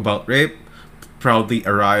joke about rape, proudly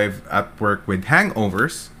arrive at work with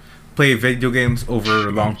hangovers, play video games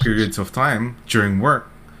over long periods of time during work,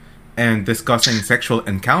 and discussing sexual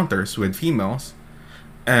encounters with females.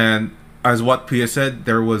 And as what Priya said,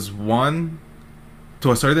 there was one,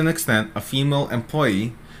 to a certain extent, a female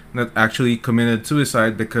employee that actually committed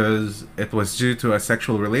suicide because it was due to a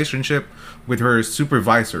sexual relationship with her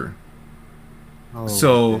supervisor.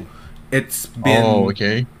 So it's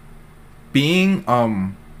been being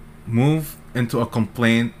moved into a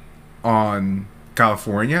complaint on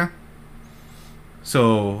California.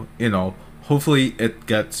 So, you know, hopefully it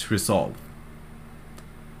gets resolved.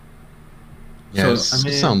 Yeah, So, I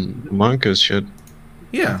mean, some monkish shit.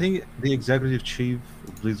 Yeah. I think the executive chief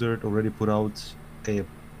of Blizzard already put out a,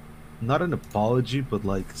 not an apology, but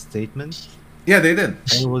like statement. Yeah, they did.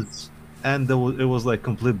 And it was like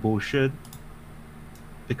complete bullshit.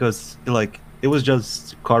 Because like it was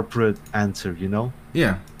just corporate answer, you know?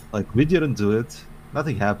 Yeah. Like we didn't do it.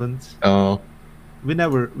 Nothing happened. Oh. We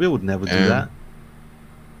would never do that.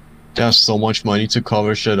 There's so much money to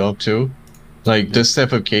cover shit up too. like this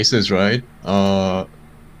type of cases, right?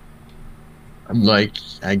 Like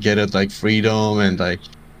I get it, like freedom and like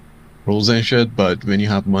rules and shit, but when you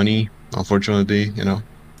have money, unfortunately, you know,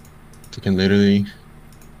 they can literally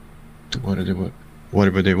do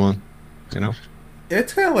whatever they want, you know.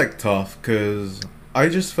 It's kind of like tough because I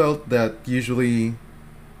just felt that usually,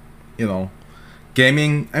 you know,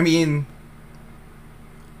 gaming. I mean,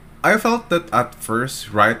 I felt that at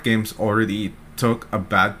first Riot Games already took a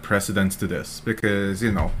bad precedence to this because,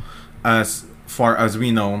 you know, as far as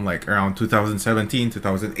we know, like around 2017,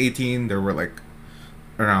 2018, there were like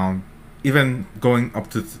around, even going up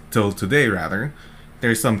to till today rather,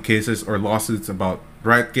 there's some cases or lawsuits about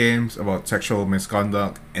Riot Games about sexual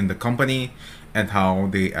misconduct in the company and how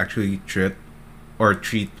they actually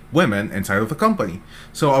treat women inside of the company.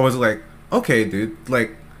 So I was like, okay, dude,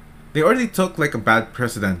 like they already took like a bad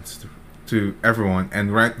precedent to everyone,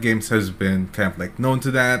 and Riot Games has been kind of like known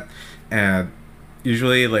to that, and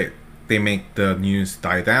usually like they make the news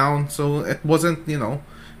die down. So it wasn't, you know,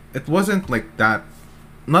 it wasn't like that,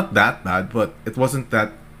 not that bad, but it wasn't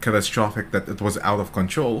that catastrophic that it was out of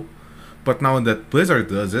control. But now that Blizzard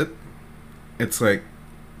does it, it's like,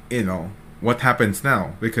 you know, what happens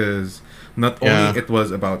now? Because not only it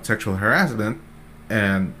was about sexual harassment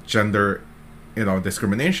and gender, you know,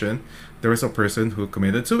 discrimination, there was a person who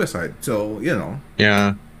committed suicide. So, you know,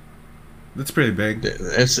 Yeah, that's pretty big.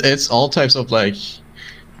 it's all types of like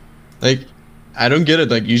I don't get it.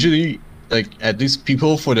 Like usually, like at least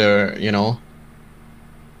people for their, you know,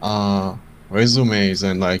 resumes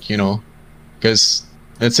and like, you know, because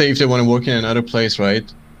let's say if they want to work in another place, right?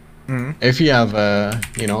 Mm-hmm. If you have a,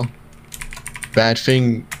 you know, bad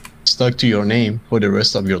thing stuck to your name for the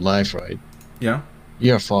rest of your life, right? Yeah.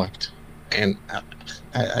 You're fucked. And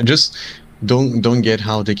I just don't get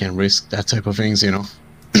how they can risk that type of things, you know,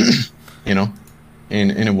 you know,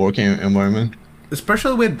 in a working environment.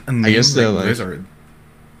 Especially with a name guess like they're like- Blizzard.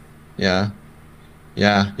 Yeah.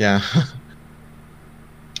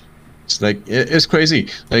 It's like it's crazy.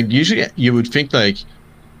 Like usually you would think like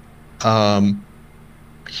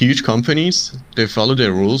huge companies, they follow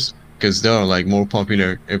their rules because they are like more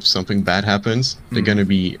popular. If something bad happens, they're gonna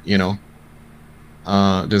be, you know,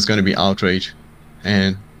 there's gonna be outrage,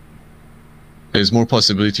 and there's more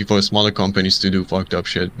possibility for smaller companies to do fucked up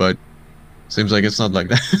shit. But seems like it's not like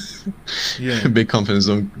that. Yeah. Big companies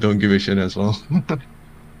don't give a shit as well.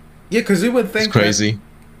 Yeah, because you would It's think crazy. that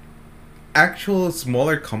actual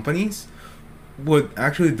smaller companies would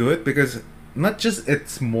actually do it because not just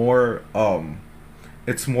it's more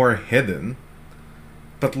hidden,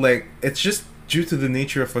 but like it's just due to the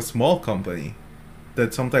nature of a small company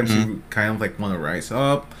that sometimes you kind of like want to rise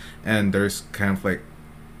up, and there's kind of like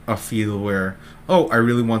a feel where, oh, I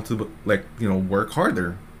really want to like, you know, work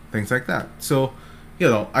harder, things like that. So, you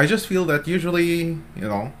know, I just feel that usually, you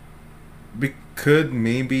know, we could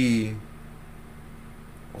maybe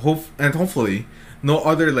hopefully no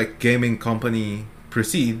other like gaming company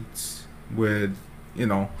proceeds with, you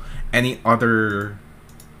know, any other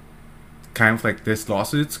kind of like this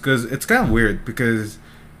lawsuits, because it's kind of weird because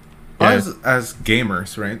us as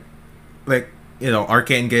gamers, right, like, you know,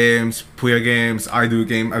 Arcane Games, Puya Games, I do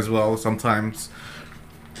game as well sometimes,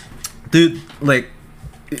 dude, like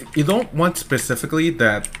you don't want specifically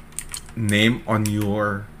that name on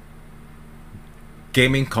your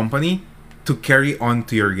gaming company to carry on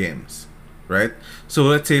to your games, right? So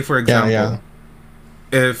let's say for example,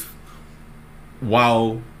 if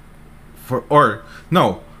WoW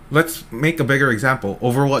let's make a bigger example,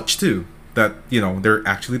 Overwatch 2, that, you know, they're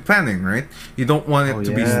actually planning, right? You don't want it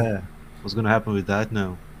to be What's gonna happen with that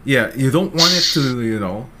now? yeah, you don't want it to, you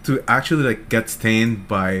know, to actually like get stained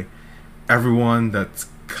by everyone that's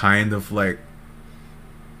kind of like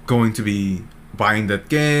going to be buying that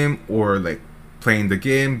game or like playing the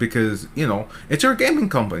game, because, you know, it's your gaming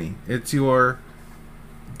company, it's your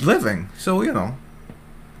living. So, you know,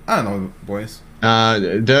 I don't know, boys.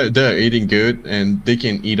 They're eating good, and they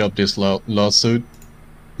can eat up this lawsuit.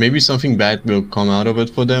 Maybe something bad will come out of it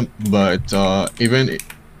for them, but even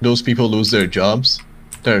those people lose their jobs,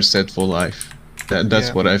 they're set for life.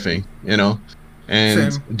 That's what I think, you know.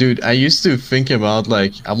 And Same. dude, I used to think about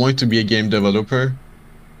like I want to be a game developer,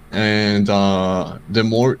 and the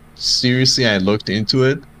more seriously I looked into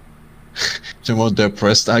it, the more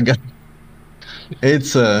depressed I got.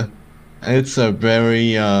 It's a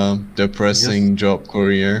very depressing job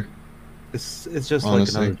career. It's just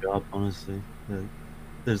Honestly. like another job, honestly.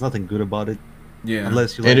 There's nothing good about it Yeah.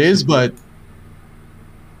 unless you. It is, but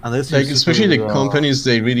unless you're like especially the super, companies,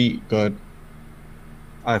 they really got.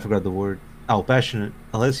 I forgot the word. Oh, passionate.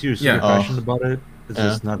 Unless you're super Yeah. passionate about it, it's Yeah.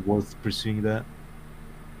 just not worth pursuing that.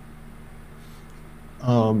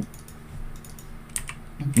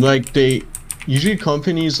 like they usually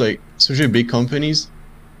companies like especially big companies,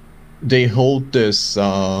 they hold this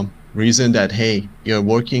reason that hey, you're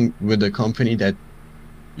working with a company that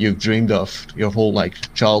you've dreamed of your whole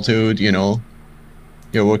like childhood, you know,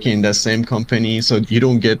 you're working in that same company, so you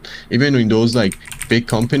don't get, even in those like big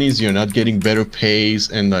companies, you're not getting better pays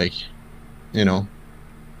and like, you know,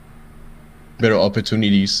 better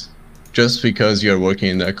opportunities just because you're working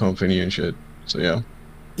in that company and shit. So yeah.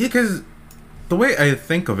 Yeah, because the way I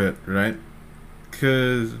think of it, right?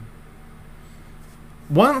 Because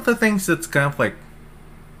one of the things that's kind of like,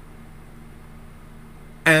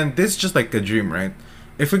 and this is just like a dream, right?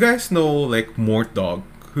 If you guys know like Mort Dog,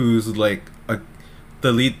 who's like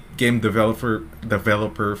the lead game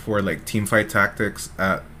developer for like Teamfight Tactics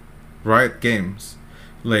at Riot Games,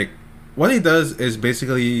 like what he does is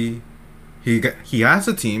basically he has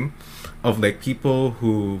a team of like people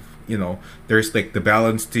who, you know, there's like the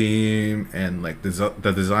balance team and like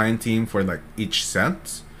the design team for like each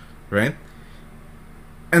set, right?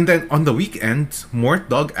 And then on the weekend, Mort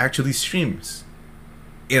Dog actually streams,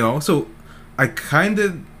 you know. So I kind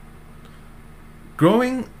of,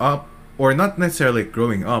 growing up, or not necessarily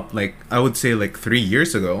growing up, like I would say like 3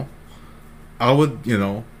 years ago, I would, you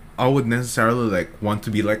know, I would necessarily like want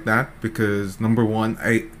to be like that because number one,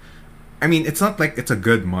 I mean, it's not like it's a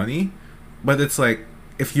good money, but it's like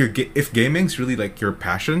if if gaming's really like your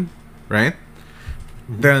passion, right?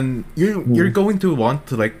 Then you're going to want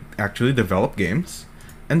to like actually develop games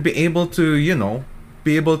and be able to, you know,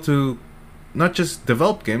 be able to not just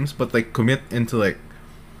develop games but like commit into like,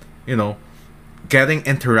 you know, getting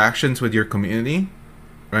interactions with your community,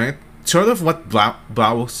 right? Sort of what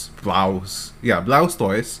Blouse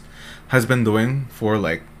Toys has been doing for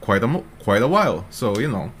like quite a while. So, you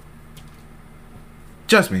know,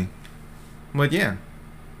 just me. But yeah.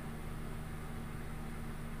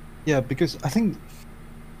 Yeah, because I think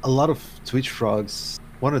a lot of Twitch frogs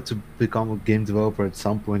wanted to become a game developer at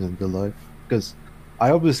some point in their life. Because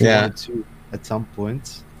I obviously wanted to at some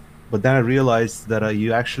point, but then I realized that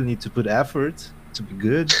you actually need to put effort to be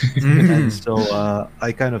good, and so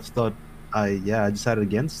I kind of thought I decided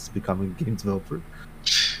against becoming a game developer.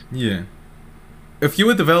 Yeah. If you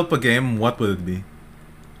would develop a game, what would it be?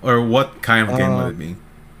 Or what kind of game would it be?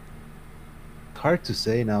 Hard to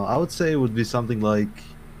say now. I would say it would be something like,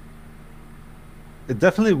 it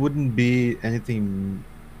definitely wouldn't be anything.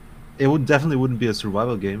 It definitely wouldn't be a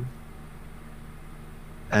survival game,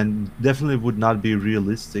 and definitely would not be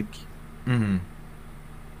realistic.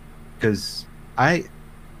 Because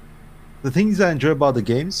the things I enjoy about the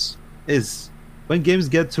games is when games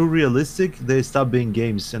get too realistic, they stop being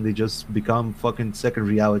games and they just become fucking second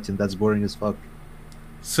reality, and that's boring as fuck.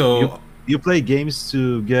 So you play games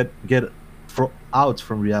to get out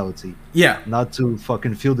from reality. Yeah. Not to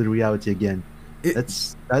fucking feel the reality again.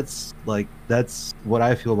 That's what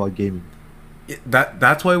I feel about gaming.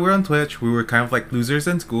 That's why we're on Twitch. We were kind of like losers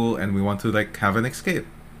in school, and we want to like have an escape.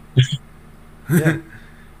 Yeah.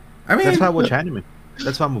 I mean, that's why I watch anime.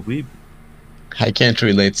 That's why I'm a weeb. I can't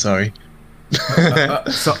relate, sorry.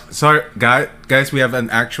 Sorry, guys, we have an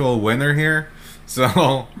actual winner here.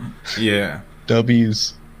 So, yeah.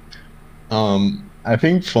 W's. I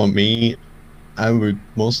think for me, I would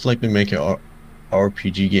most likely make an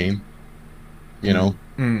RPG game. You know?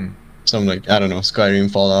 Something like, I don't know, Skyrim,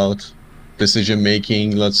 Fallout, decision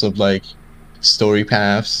making, lots of like story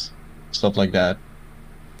paths, stuff like that.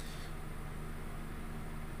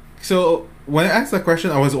 So, when I asked that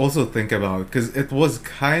question, I was also thinking about it because it was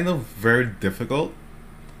kind of very difficult,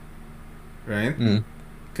 right?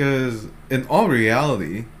 Because in all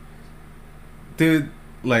reality, dude,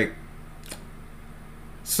 like,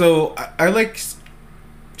 so I like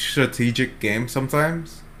strategic games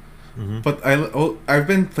sometimes, but I've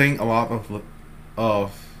been playing a lot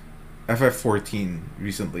of FF14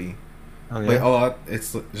 recently. Oh, yeah? Like a lot.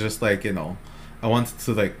 It's just like, you know, I wanted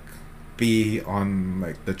to like be on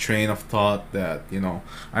like the train of thought that, you know,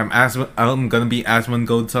 I'm gonna be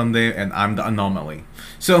Asmongold someday and I'm the anomaly.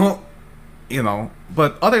 So, you know,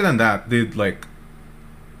 but other than that, dude, like,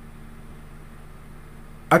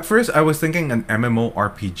 at first I was thinking an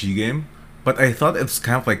MMORPG game, but I thought it's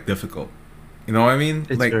kind of like difficult. You know what I mean?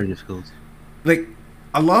 It's like, very difficult. Like,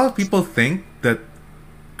 a lot of people think that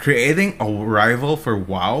creating a rival for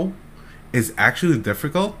WoW is actually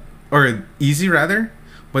difficult, or easy rather,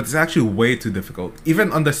 but it's actually way too difficult.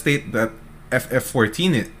 Even on the state that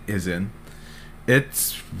FF14 is in,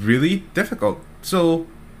 it's really difficult. So,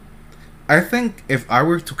 I think if I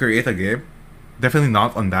were to create a game, definitely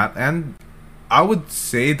not on that end. I would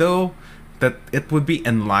say though that it would be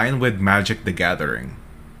in line with Magic the Gathering.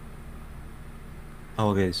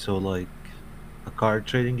 Okay, so like a card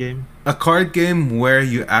trading game. A card game where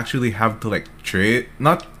you actually have to like trade,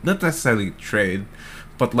 not necessarily trade,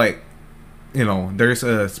 but like, you know, there's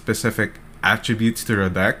a specific attributes to the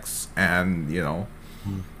decks, and you know,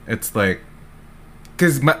 Hmm. it's like,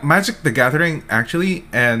 because Magic the Gathering actually,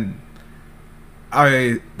 and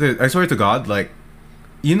I swear to God, like,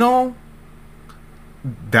 you know,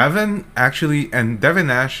 Devin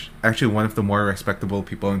Nash, actually one of the more respectable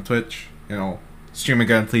people on Twitch, you know, stream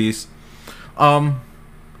again please. Um,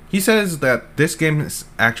 he says that this game is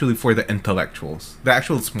actually for the intellectuals, the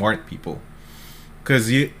actual smart people,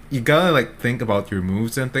 because you gotta like think about your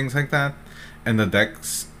moves and things like that, and the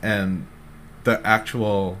decks and the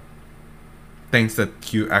actual things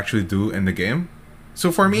that you actually do in the game.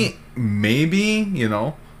 So for me, maybe, you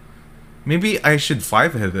know, maybe I should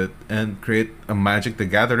five hit it and create a Magic the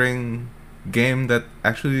Gathering game that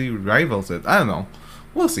actually rivals it. I don't know.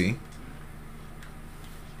 We'll see.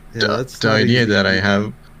 Yeah, The idea that I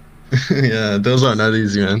have, yeah, those are not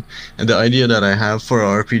easy, man. And the idea that I have for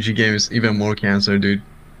RPG game is even more cancer, dude.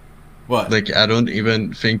 What? Like, I don't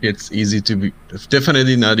even think it's easy to be. It's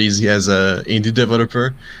definitely not easy as a indie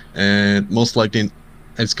developer, and most likely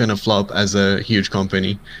it's gonna flop as a huge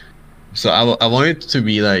company. So I want it to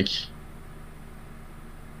be like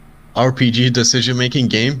RPG decision making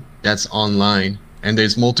game that's online, and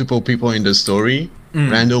there's multiple people in the story,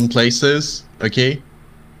 random places, okay,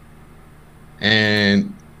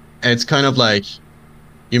 and it's kind of like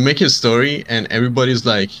you make a story and everybody's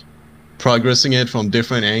like progressing it from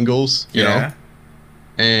different angles, you know,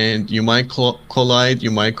 and you might collide,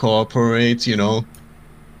 you might cooperate, you know,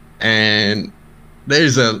 and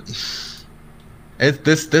there's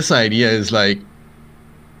this idea is like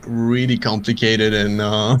really complicated and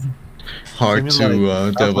hard mean, to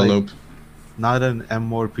like, develop. Not an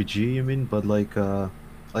MMORPG, you mean, but like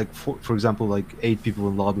for example, like 8 people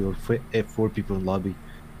in lobby or 4 people in lobby.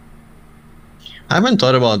 I haven't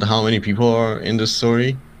thought about how many people are in the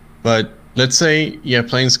story, but let's say you're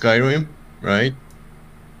playing Skyrim, right?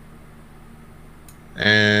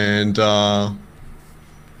 And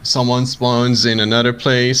someone spawns in another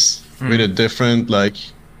place with a different like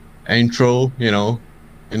intro, you know,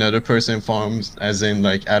 another person farms as in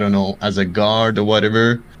like, I don't know, as a guard or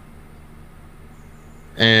whatever.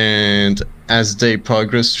 And as they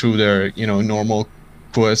progress through their, you know, normal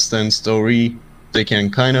quest and story, they can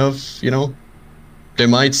kind of, you know, they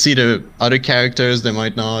might see the other characters, they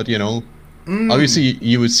might not, you know. Obviously,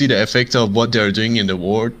 you would see the effect of what they're doing in the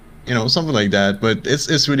world, you know, something like that. But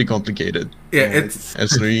it's really complicated. Yeah,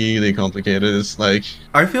 it's really complicated. It's like,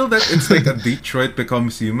 I feel that it's like a Detroit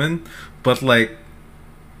Becomes Human, but like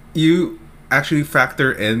you actually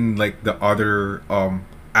factor in like the other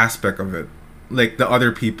aspect of it, like the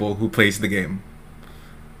other people who plays the game,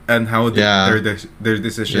 and how their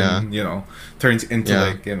decision, you know, turns into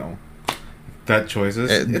like, you know, that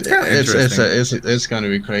choices. It's kind of interesting. it's gonna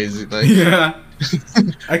be crazy. Like, Yeah,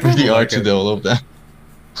 I kind really of hard like to it. develop that.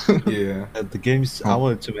 Yeah, The games I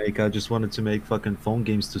wanted to make, I just wanted to make fucking phone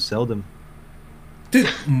games to sell them. dude,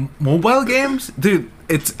 mobile games, dude.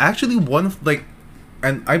 It's actually one of like,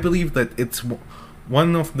 and I believe that it's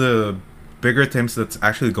one of the bigger things that's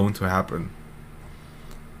actually going to happen.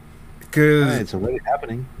 It's already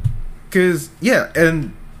happening. Because yeah,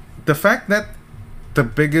 and the fact that the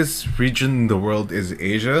biggest region in the world is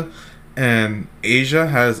Asia, and Asia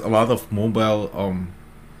has a lot of mobile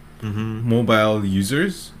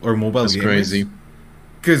users or mobile That's gamers. crazy.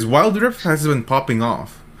 Because Wild Rift has been popping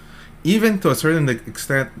off, even to a certain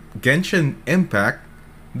extent. Genshin Impact,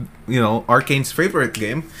 you know, Arcane's favorite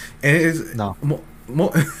game, is No.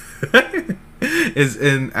 is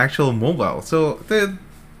in actual mobile. So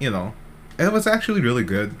you know, it was actually really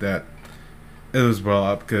good that it was brought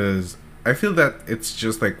up, because I feel that it's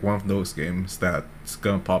just like one of those games that's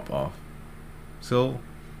gonna pop off. So,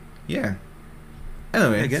 yeah.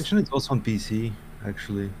 Anyway, Genshin is also on PC,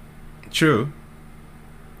 actually. true.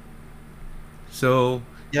 So,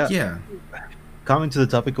 Yeah. yeah. Coming to the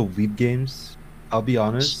topic of Weeb games, I'll be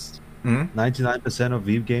honest. 99% of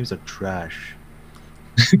Weeb games are trash.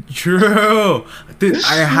 True. Dude,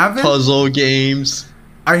 I haven't. Puzzle games.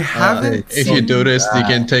 I haven't. If you seen- do this, they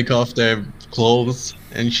can take off their clothes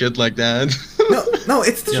and shit like that. no,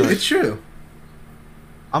 it's true. Yeah. It's true.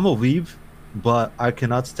 I'm a Weeb, but I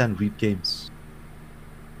cannot stand Weeb games.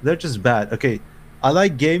 They're just bad. Okay, I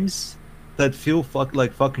like games that feel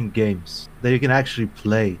like fucking games that you can actually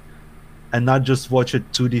play, and not just watch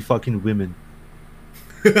it 2D fucking women.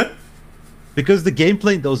 Because the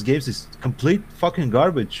gameplay in those games is complete fucking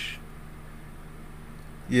garbage.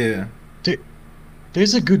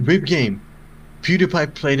 There's a good whip game.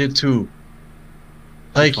 PewDiePie played it too.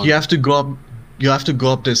 Like one? you have to go up. You have to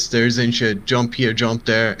go up the stairs and shit. Jump here, jump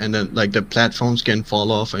there, and then like the platforms can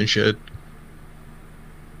fall off and shit.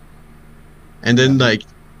 And then Yeah. like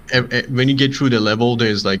when you get through the level,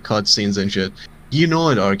 there's like cutscenes and shit. You know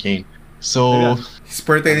it, Arcane. So Maybe It's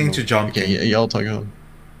pertaining to jumping. okay, y'all talking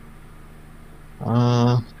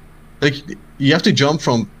about. Like you have to jump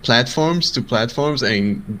from platforms to platforms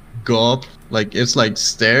and go up. Like it's like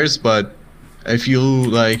stairs, but if you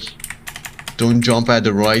like don't jump at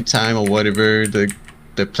the right time or whatever, the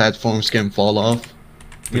platforms can fall off.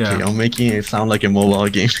 Yeah. Okay, I'm making it sound like a mobile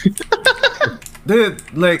game. Dude,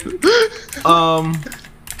 like, I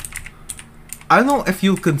don't know if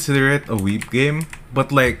you'll consider it a weeb game,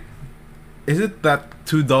 but like, is it that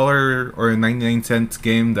 $2 or 99 cents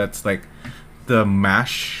game that's like the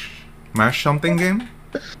mash something game?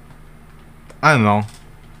 I don't know.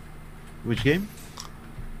 Which game?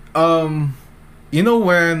 You know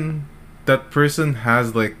when that person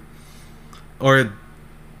has like, or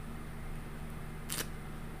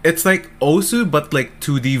it's like Osu but like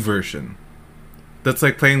 2D version. That's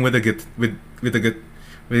like playing with a with a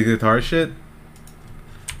guitar shit.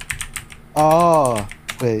 Oh,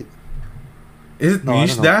 wait. Is it No, I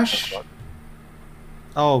Muse don't know. Dash?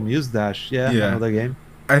 Oh, Muse Dash. Yeah, Yeah. another game.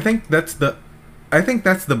 I think that's the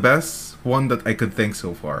best one that I could think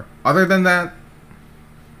so far. Other than that,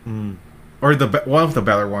 Hmm. or one of the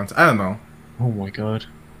better ones. I don't know. Oh my god.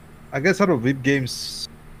 I guess out of VIP games,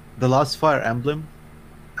 the last Fire Emblem.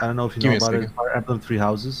 I don't know if you Give know me a about it. second. Fire Emblem Three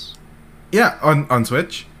Houses. Yeah, on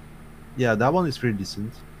Switch. Yeah, that one is pretty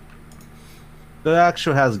decent. That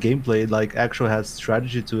actually has gameplay, like actually has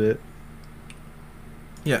strategy to it.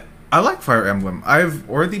 Yeah, I like Fire Emblem. I've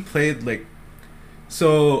already played like,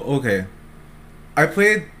 so okay, I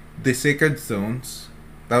played the Sacred Stones.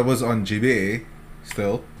 That was on GBA.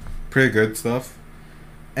 Still, pretty good stuff.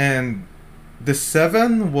 And the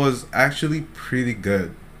 7 was actually pretty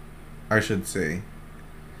good, I should say.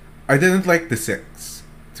 I didn't like the 6,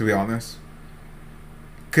 to be honest.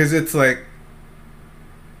 Cause it's like,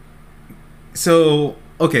 so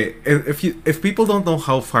okay, if people don't know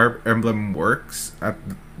how Fire Emblem works at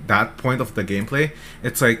that point of the gameplay,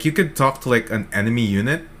 it's like you could talk to like an enemy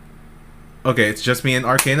unit. Okay, it's just me and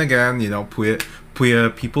Arcane again, you know,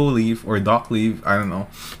 Puya people leave or Doc leave, I don't know.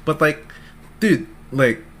 But like, dude,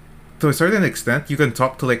 like to a certain extent you can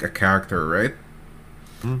talk to like a character, right?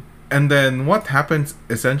 Hmm. And then what happens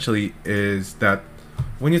essentially is that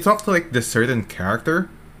when you talk to like this certain character,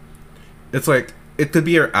 it's like it could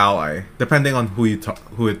be your ally depending on who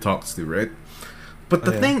it talks to, right? But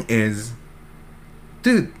the Oh, yeah. thing is,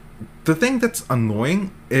 dude, the thing that's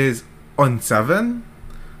annoying is on 7,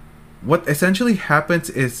 what essentially happens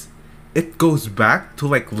is it goes back to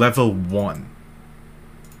like level 1.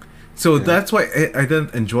 So Yeah. that's why I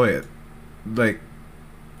didn't enjoy it. Like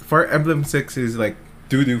Fire Emblem 6 is like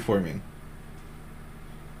doo-doo for me.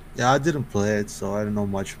 Yeah, I didn't play it, so I don't know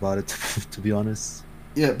much about it, to be honest.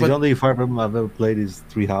 Yeah, The only Fire Emblem I've ever played is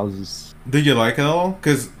Three Houses. did you like it all?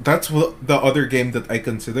 Because that's the other game that I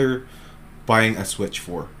consider buying a Switch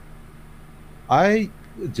for. I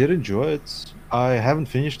did enjoy it. I haven't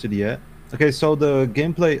finished it yet. Okay, so the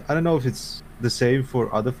gameplay, I don't know if it's the same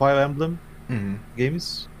for other Fire Emblem Mm-hmm.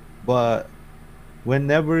 games, but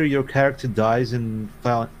whenever your character dies in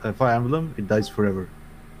Fire Emblem, it dies forever.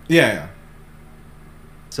 Yeah,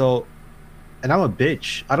 So, and I'm a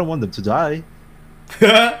bitch. I don't want them to die.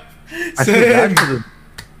 yeah. I feel bad Same. for them.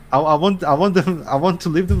 I want them. I want to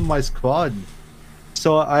leave them in my squad.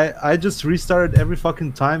 So I just restarted every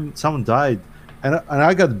fucking time someone died, and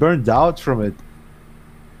I got burned out from it.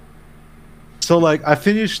 So like I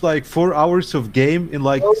finished like 4 hours of game in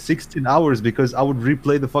like 16 hours because I would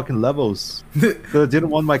replay the fucking levels because I didn't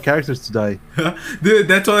want my characters to die. Dude,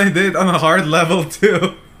 that's what I did on a hard level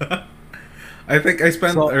too. I think I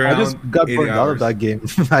spent So around I just got 80 burned out hours. of that game.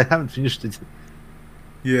 I haven't finished it.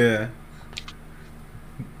 Yeah.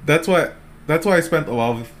 That's why I spent a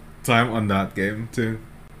lot of time on that game too.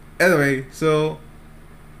 Anyway, so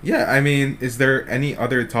yeah, I mean, is there any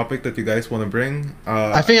other topic that you guys want to bring?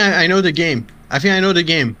 I think I know the game. I think I know the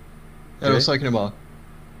game that I was Okay. talking about.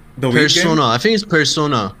 The Wii Persona. game? I think it's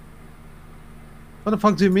Persona. What the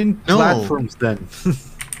fuck do you mean No. platforms then?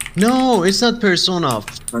 No, it's not Persona.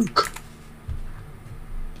 Fuck.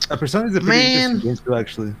 Persona is a pretty Man. interesting game too,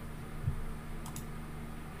 actually.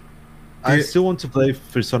 I Yeah. still want to play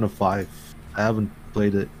Persona 5. I haven't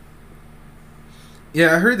played it.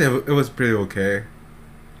 Yeah, I heard it was pretty okay.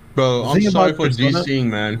 Bro, The I'm thing sorry about for Persona- DCing,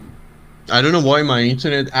 man. I don't know why my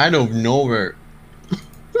internet out of nowhere.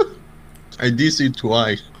 I DC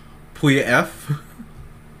twice. Puya F?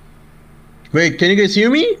 Wait, can you guys hear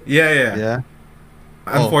me? Yeah. Yeah.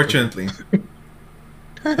 unfortunately.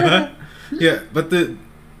 Yeah, but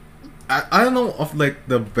I don't know of like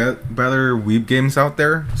the better weeb games out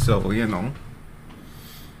there, so you know,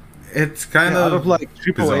 it's kind Yeah, out of of like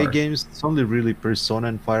AAA bizarre. games, it's only really Persona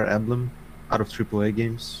and Fire Emblem out of AAA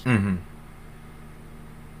games Mm-hmm.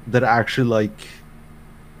 that actually like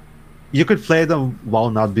you could play them while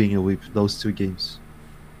not being a weeb. Those two games.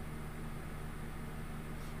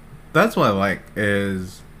 That's what I like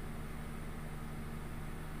is.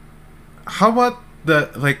 How about the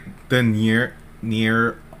near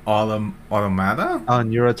automata?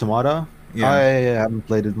 Nier Automata. Yeah. I haven't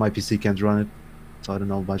played it. My PC can't run it, so I don't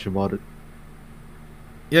know much about it.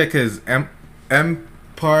 Yeah, because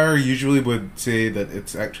Empire usually would say that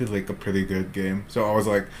it's actually like a pretty good game. So I was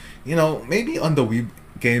like, you know, maybe on the Wii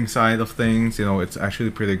game side of things, you know, it's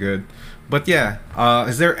actually pretty good. But yeah,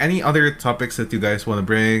 is there any other topics that you guys want to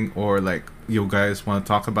bring or like you guys want to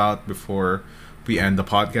talk about before we end the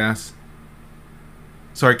podcast?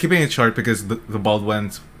 Sorry, keeping it short because the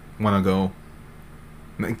Baldwins want to go.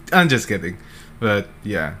 I'm just kidding. But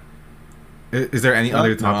yeah. Is there any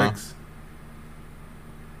other topics?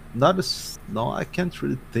 Not as no, I can't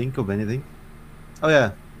really think of anything. Oh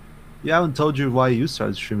yeah, I haven't told you why you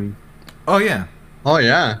started streaming. Oh yeah. Oh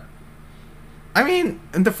yeah. I mean,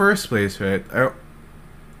 in the first place, right?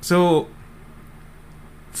 So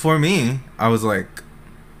for me, I was like,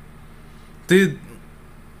 dude.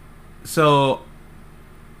 So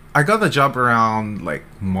I got the job around like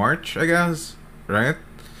March, I guess, right?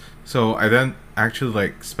 So I then actually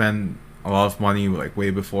like spend a lot of money like way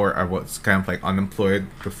before I was kind of like unemployed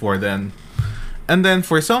before then. And then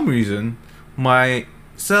for some reason,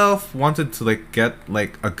 myself wanted to like get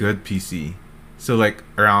like a good PC. So like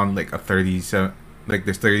around like a 37 like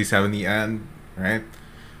this 3070 end, right?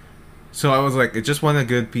 So I was like, I just want a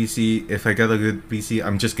good PC. If I get a good PC,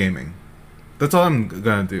 I'm just gaming. That's all I'm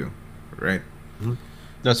gonna do, right?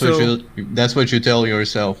 That's So- what you tell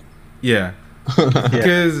yourself. Yeah. Yeah.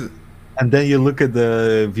 Because And then you look at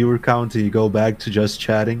the viewer count and you go back to just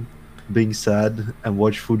chatting, being sad, and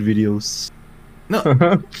watch food videos. no,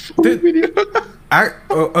 dude,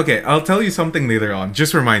 okay, I'll tell you something later on.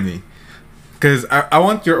 Just remind me, because I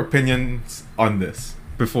want your opinions on this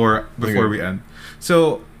before Okay. we end.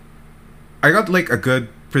 So, I got like a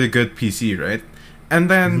pretty good PC, right? And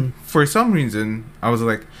then for some reason, I was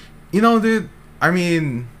like, you know, dude, I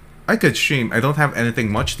mean, I could stream. I don't have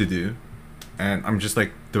anything much to do, and I'm just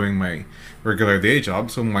like doing my regular day job,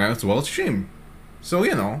 so might as well stream. So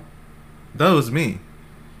you know, that was me.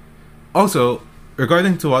 Also,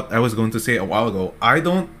 regarding to what I was going to say a while ago, I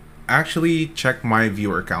don't actually check my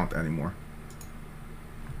viewer count anymore.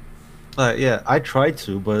 Yeah, I tried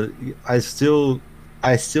to, but I still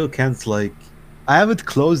can't like. I have it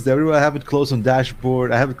closed everywhere. I have it closed on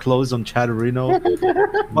dashboard. I have it closed on Chatterino.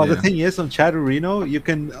 But the Yeah. thing is, on Chatterino, you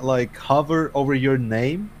can like hover over your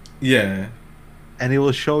name, Yeah, and it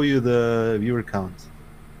will show you the viewer count.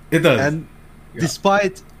 it does. And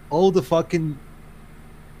despite all the fucking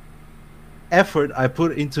effort I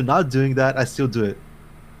put into not doing that, I still do it.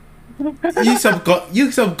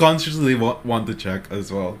 you subconsciously want to check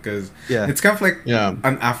as well because Yeah. it's kind of like Yeah.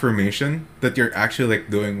 an affirmation that you're actually like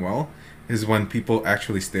doing well is when people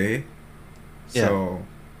actually stay. Yeah. So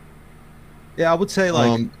Yeah, I would say like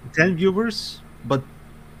Um, 10 viewers, but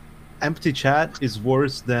empty chat is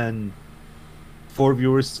worse than 4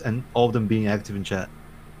 viewers and all of them being active in chat.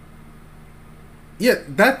 yeah,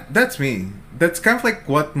 that's me. That's kind of like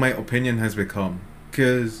what my opinion has become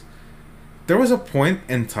because there was a point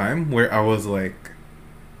in time where I was like,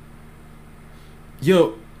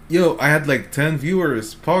 yo, I had like 10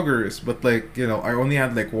 viewers, poggers, but like, you know, I only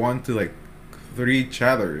had like 1 to like 3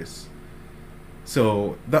 chatters.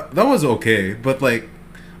 So that was okay, but like,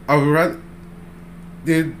 I would rather,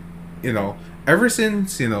 dude, you know, ever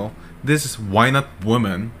since, you know, this why not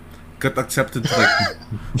woman got accepted to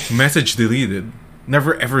like message deleted,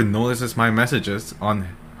 never ever notices my messages on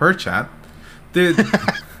her chat, dude,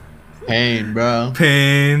 Pain, bro.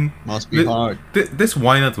 pain. Must be hard. This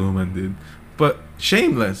why not woman, dude, but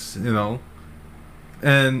shameless, you know,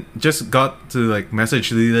 and just got to like message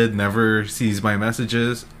deleted, never sees my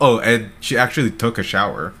messages. Oh, and she actually took a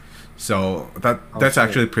shower, so that's shit.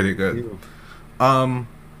 actually pretty good. Ew.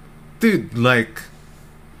 Dude, like,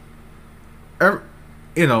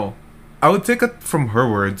 you know, I would take it from her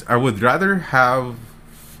words. I would rather have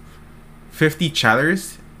 50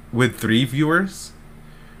 chatters with 3 viewers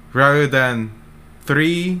rather than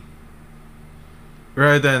 3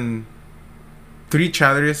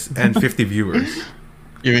 chatters and 50 viewers.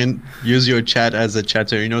 You mean use your chat as a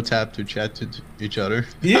Chatterino tab to chat to each other?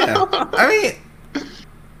 Yeah, I mean,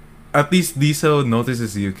 At least Diesel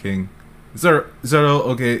notices you, King. Zoro,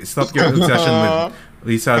 okay, stop your obsession with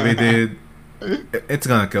Lisa, dude. It's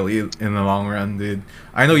gonna kill you in the long run, dude.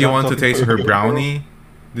 I know you want to taste her brownie,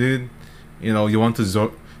 dude. You know, you want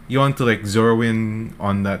to like zero in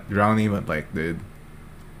on that brownie, but like, dude,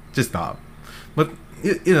 just stop. But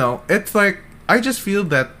you know, it's like I just feel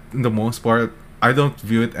that in the most part, I don't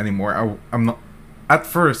view it anymore. I'm not. At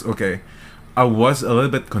first, okay, I was a little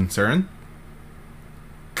bit concerned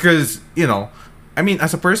because you know, I mean,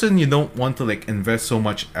 as a person, you don't want to like invest so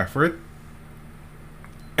much effort,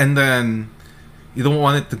 and then you don't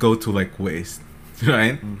want it to go to like waste,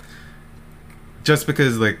 right? Just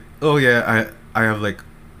because like, oh yeah, I have like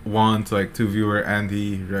 1 to like 2 viewer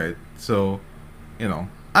Andy, right? So, you know,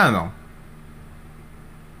 I don't know.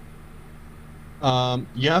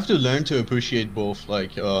 You have to learn to appreciate both,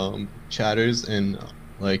 like chatters and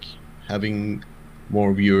like having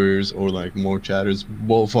more viewers or like more chatters.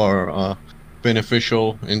 Both are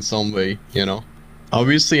beneficial in some way, you know.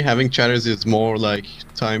 Obviously, having chatters is more like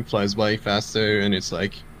time flies by faster and it's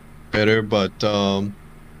like better, but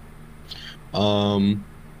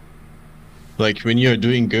like when you're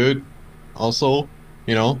doing good, also,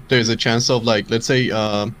 you know, there's a chance of like, let's say you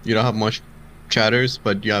don't have much chatters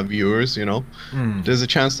but you have viewers, you know, there's a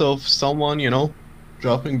chance of someone, you know,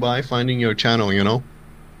 dropping by, finding your channel, you know.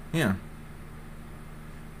 Yeah.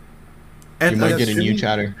 You And might get a new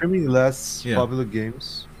chatter. Streaming less Yeah. popular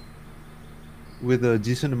games with a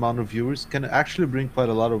decent amount of viewers can actually bring quite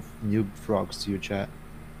a lot of new frogs to your chat.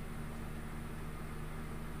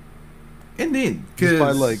 Indeed,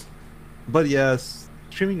 Despite like, because but yes,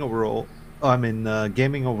 streaming overall, I mean,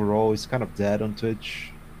 gaming overall is kind of dead on Twitch.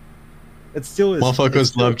 It still is.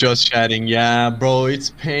 Motherfuckers love just chatting. Yeah, bro, it's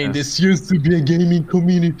pain. Yeah. This used to be a gaming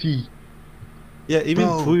community. Yeah, even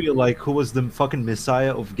Bro. Puyo, like, who was the fucking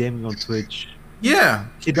messiah of gaming on Twitch, yeah,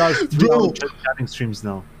 he does 3 Bro. hour chatting streams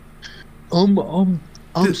now. I'm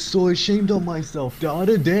Dude. so ashamed of myself. The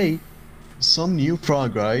other day, some new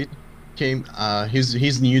frog, right, came.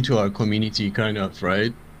 He's new to our community, kind of,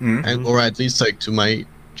 right, and or at least like to my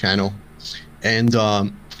channel, and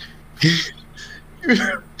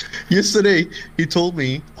yesterday he told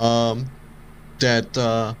me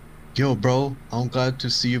that yo bro, I'm glad to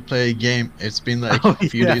see you play a game. It's been like Oh, a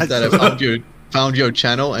few yeah, days that I found your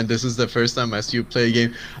channel, and this is the first time I see you play a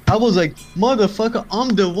game. I was like, motherfucker, I'm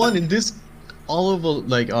the one in this all over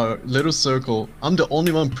like our little circle. I'm the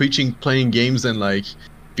only one preaching playing games and like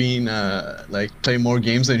being like play more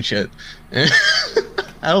games and shit. And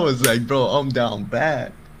I was like, bro, I'm down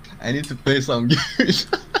bad. I need to play some games.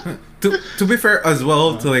 to be fair as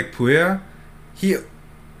well to like Puya, he,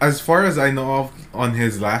 as far as I know of on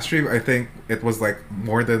his last stream, I think it was like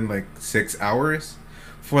more than like 6 hours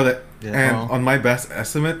for the and Wow. on my best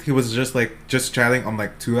estimate he was just chatting on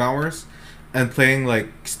like 2 hours and playing like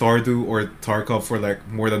Stardew or Tarkov for like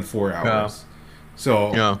more than 4 hours.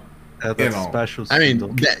 So Yeah. That's You know, special. I mean,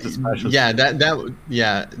 Don't keep the special yeah,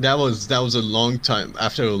 that was a long time.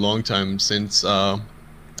 After a long time since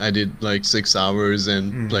I did like 6 hours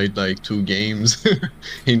and played like 2 games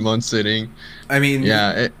in one sitting. I mean,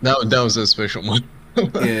 Yeah, that was a special one.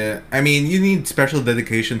 yeah, I mean, you need special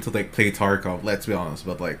dedication to like play Tarkov. Let's be honest,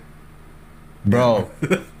 but like, Bro,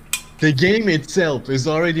 the game itself is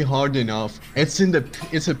already hard enough. It's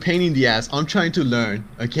a pain in the ass. I'm trying to learn,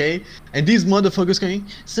 okay? And these motherfuckers going,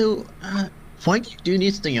 so why do you do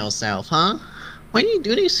this to yourself, huh? Why do you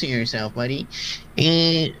do this to yourself, buddy?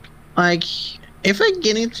 And like, if I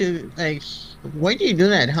get into like, why do you do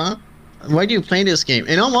that, huh? Why do you play this game?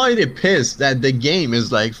 And I'm already pissed that the game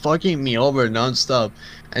is like fucking me over nonstop.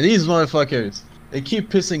 And these motherfuckers, they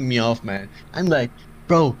keep pissing me off, man. I'm like,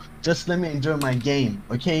 bro, just let me enjoy my game,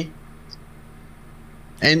 okay?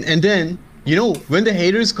 And then, you know, when the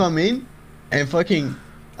haters come in and fucking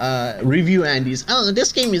review Andy's, oh,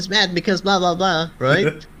 this game is bad because blah blah blah,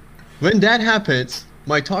 right? When that happens,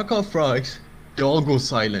 my Tarkov frogs, they all go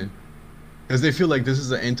silent. Because they feel like this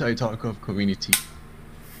is an anti-Tarkov community.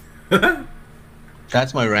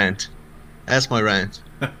 That's my rant. That's my rant.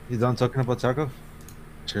 You done talking about Tarkov?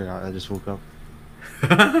 Sure, I just woke up.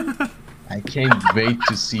 I can't wait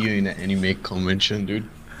to see you in an anime convention, dude.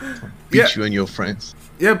 Beat Yeah. you and your friends.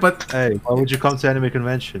 yeah, but Hey, why would you come to anime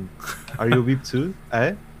convention? Are you a weep too?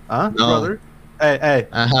 Hey? Huh, No. brother? Hey,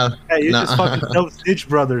 I have. hey, you No, just fucking self-snitch,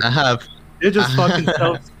 brother. I have. You just fucking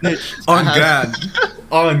self-snitch. on I God, have-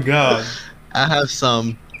 on God. I have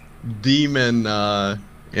some demon,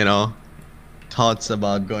 you know, thoughts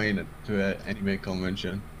about going to an anime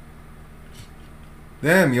convention.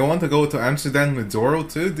 Damn, you want to go to Amsterdam with Zoro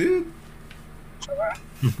too, dude?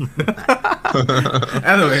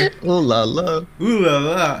 Anyway, Ooh la la. ooh la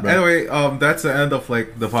la. Right. Anyway, that's the end of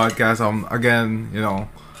like the podcast. Again,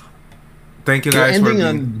 thank you We're guys for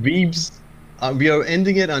ending being. on weebs. We are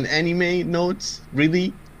ending it on anime notes.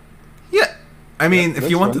 Really? Yeah, I mean, if that's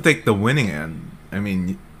you want fun. to take the winning end, I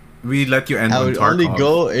mean, we let you end I on would only Tarkov.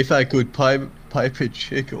 go if I could pipe a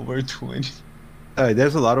chick over 20. Hey,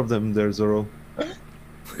 there's a lot of them there, Zoro.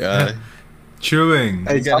 Yeah. Chewing.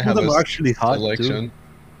 Hey, You gotta some of have them a are actually hot too. selection.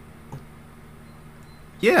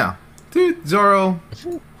 Yeah, dude, Zoro,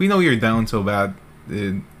 we know you're down so bad.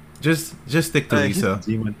 Dude. Just stick to He's a Lisa.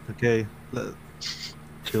 demon, okay?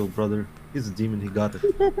 Chill, brother. He's a demon. He got it.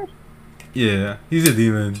 Yeah, he's a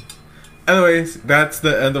demon. Anyways, that's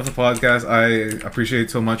the end of the podcast. I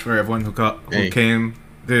appreciate so much for everyone who Hey. came.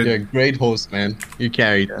 Dude, You're a great host, man. You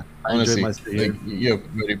carried. I enjoyed Honestly, my stay like, you're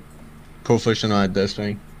very professional at this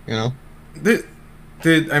thing. You know.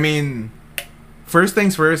 dude, I mean, first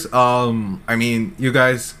things first. I mean, you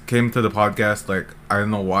guys came to the podcast. Like, I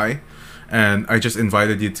don't know why, and I just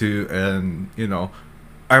invited you to, and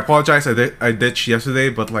I apologize. I ditched yesterday,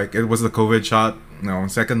 but like it was the COVID shot,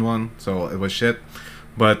 second one, so it was shit.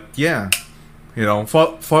 But yeah,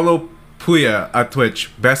 follow Puya at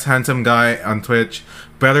Twitch. Best handsome guy on Twitch.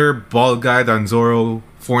 Better bald guy than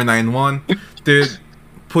Zoro491. Dude,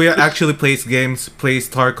 Puya actually plays games. Plays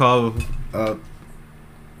Tarkov.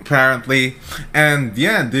 Apparently, and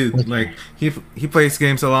yeah, dude, like he plays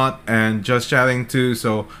games a lot and just chatting too.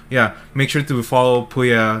 So yeah, make sure to follow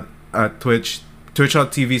Puya at Twitch.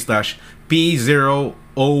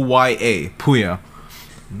 Twitch.tv/P0OYA Puya.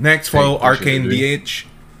 Next, follow Hey, Arcane appreciate DH.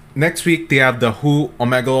 Next week they have the Who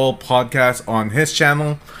OMEGALUL podcast on his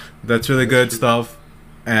channel. That's really good true. stuff.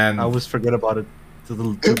 And I always forget about it to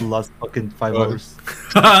the last fucking 5 Oh. hours.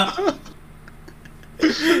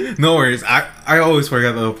 no worries. I always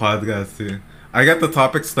forget the podcast too. I get the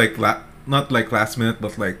topics like not like last minute,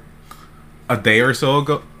 but like a day or so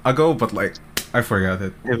ago. But like I forgot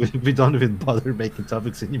it. Yeah, we don't even bother making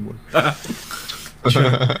topics anymore.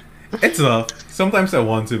 It's tough. Sometimes I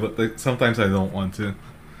want to, but like, sometimes I don't want to.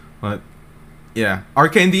 But yeah,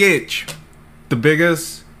 Arcane DH, the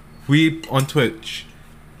biggest weeb on Twitch,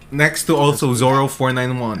 next to also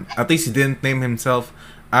Zoro491. At least he didn't name himself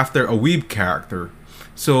after a weeb character.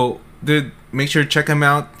 So dude, make sure to check him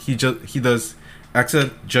out. He does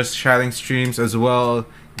excellent just chatting streams as well,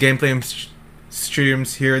 gameplay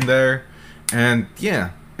streams here and there. And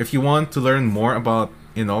yeah, if you want to learn more about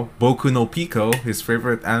Boku no Pico, his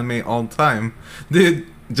favorite anime all time, dude.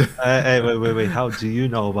 Hey, wait. How do you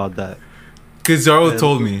know about that? Because Zoro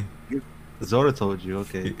told me. Zoro told you,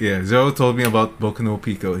 okay. Yeah, Zoro told me about Boku no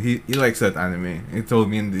Pico. He likes that anime. He told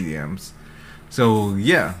me in the DMs. So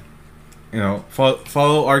yeah,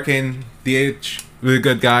 follow Arcane DH. Really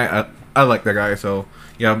good guy. I like the guy. So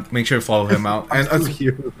yeah, make sure to follow him out. I'm And still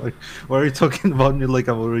here. Like, why are you talking about me like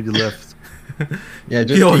I've already left? Yeah,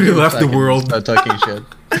 just He already take a left the second to world. Start talking shit.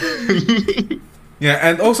 yeah,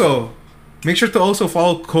 and also make sure to also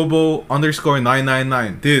follow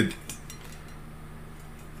Kobo_999. Dude,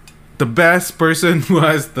 the best person who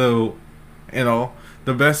has the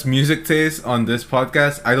best music taste on this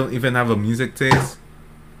podcast. I don't even have a music taste,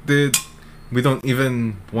 dude. We don't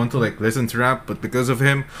even want to like listen to rap, but because of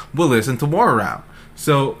him, we'll listen to more rap.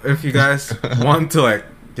 So if you guys want to like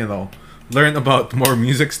learn about more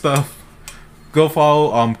music stuff, go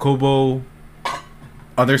follow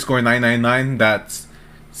Kobo_999. That's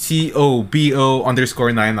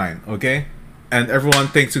COBO_99. Okay, and everyone,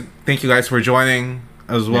 thank you guys for joining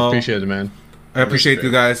as I well. appreciate it, man. I appreciate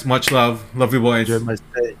you guys. Much love you boys. Enjoy my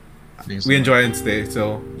stay. Thanks We so enjoy and stay.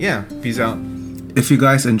 So yeah, peace out. If you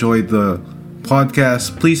guys enjoyed the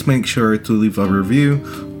podcast, please make sure to leave a review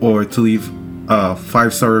or to leave a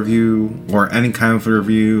 5-star review or any kind of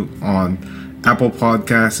review on Apple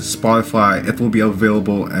Podcasts, Spotify. It will be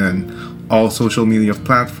available in all social media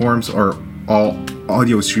platforms or all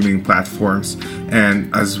audio streaming platforms.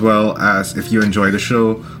 And as well as if you enjoy the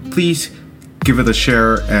show, please give it a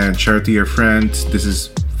share and share it to your friends. This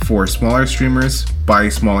is for smaller streamers by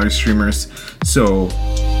smaller streamers. So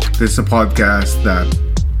this is a podcast that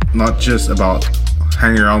not just about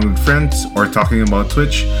hanging around with friends or talking about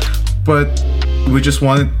Twitch, but we just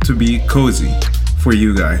want it to be cozy for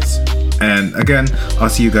you guys. And again, I'll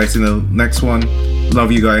see you guys in the next one.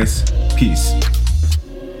 Love you guys. Peace.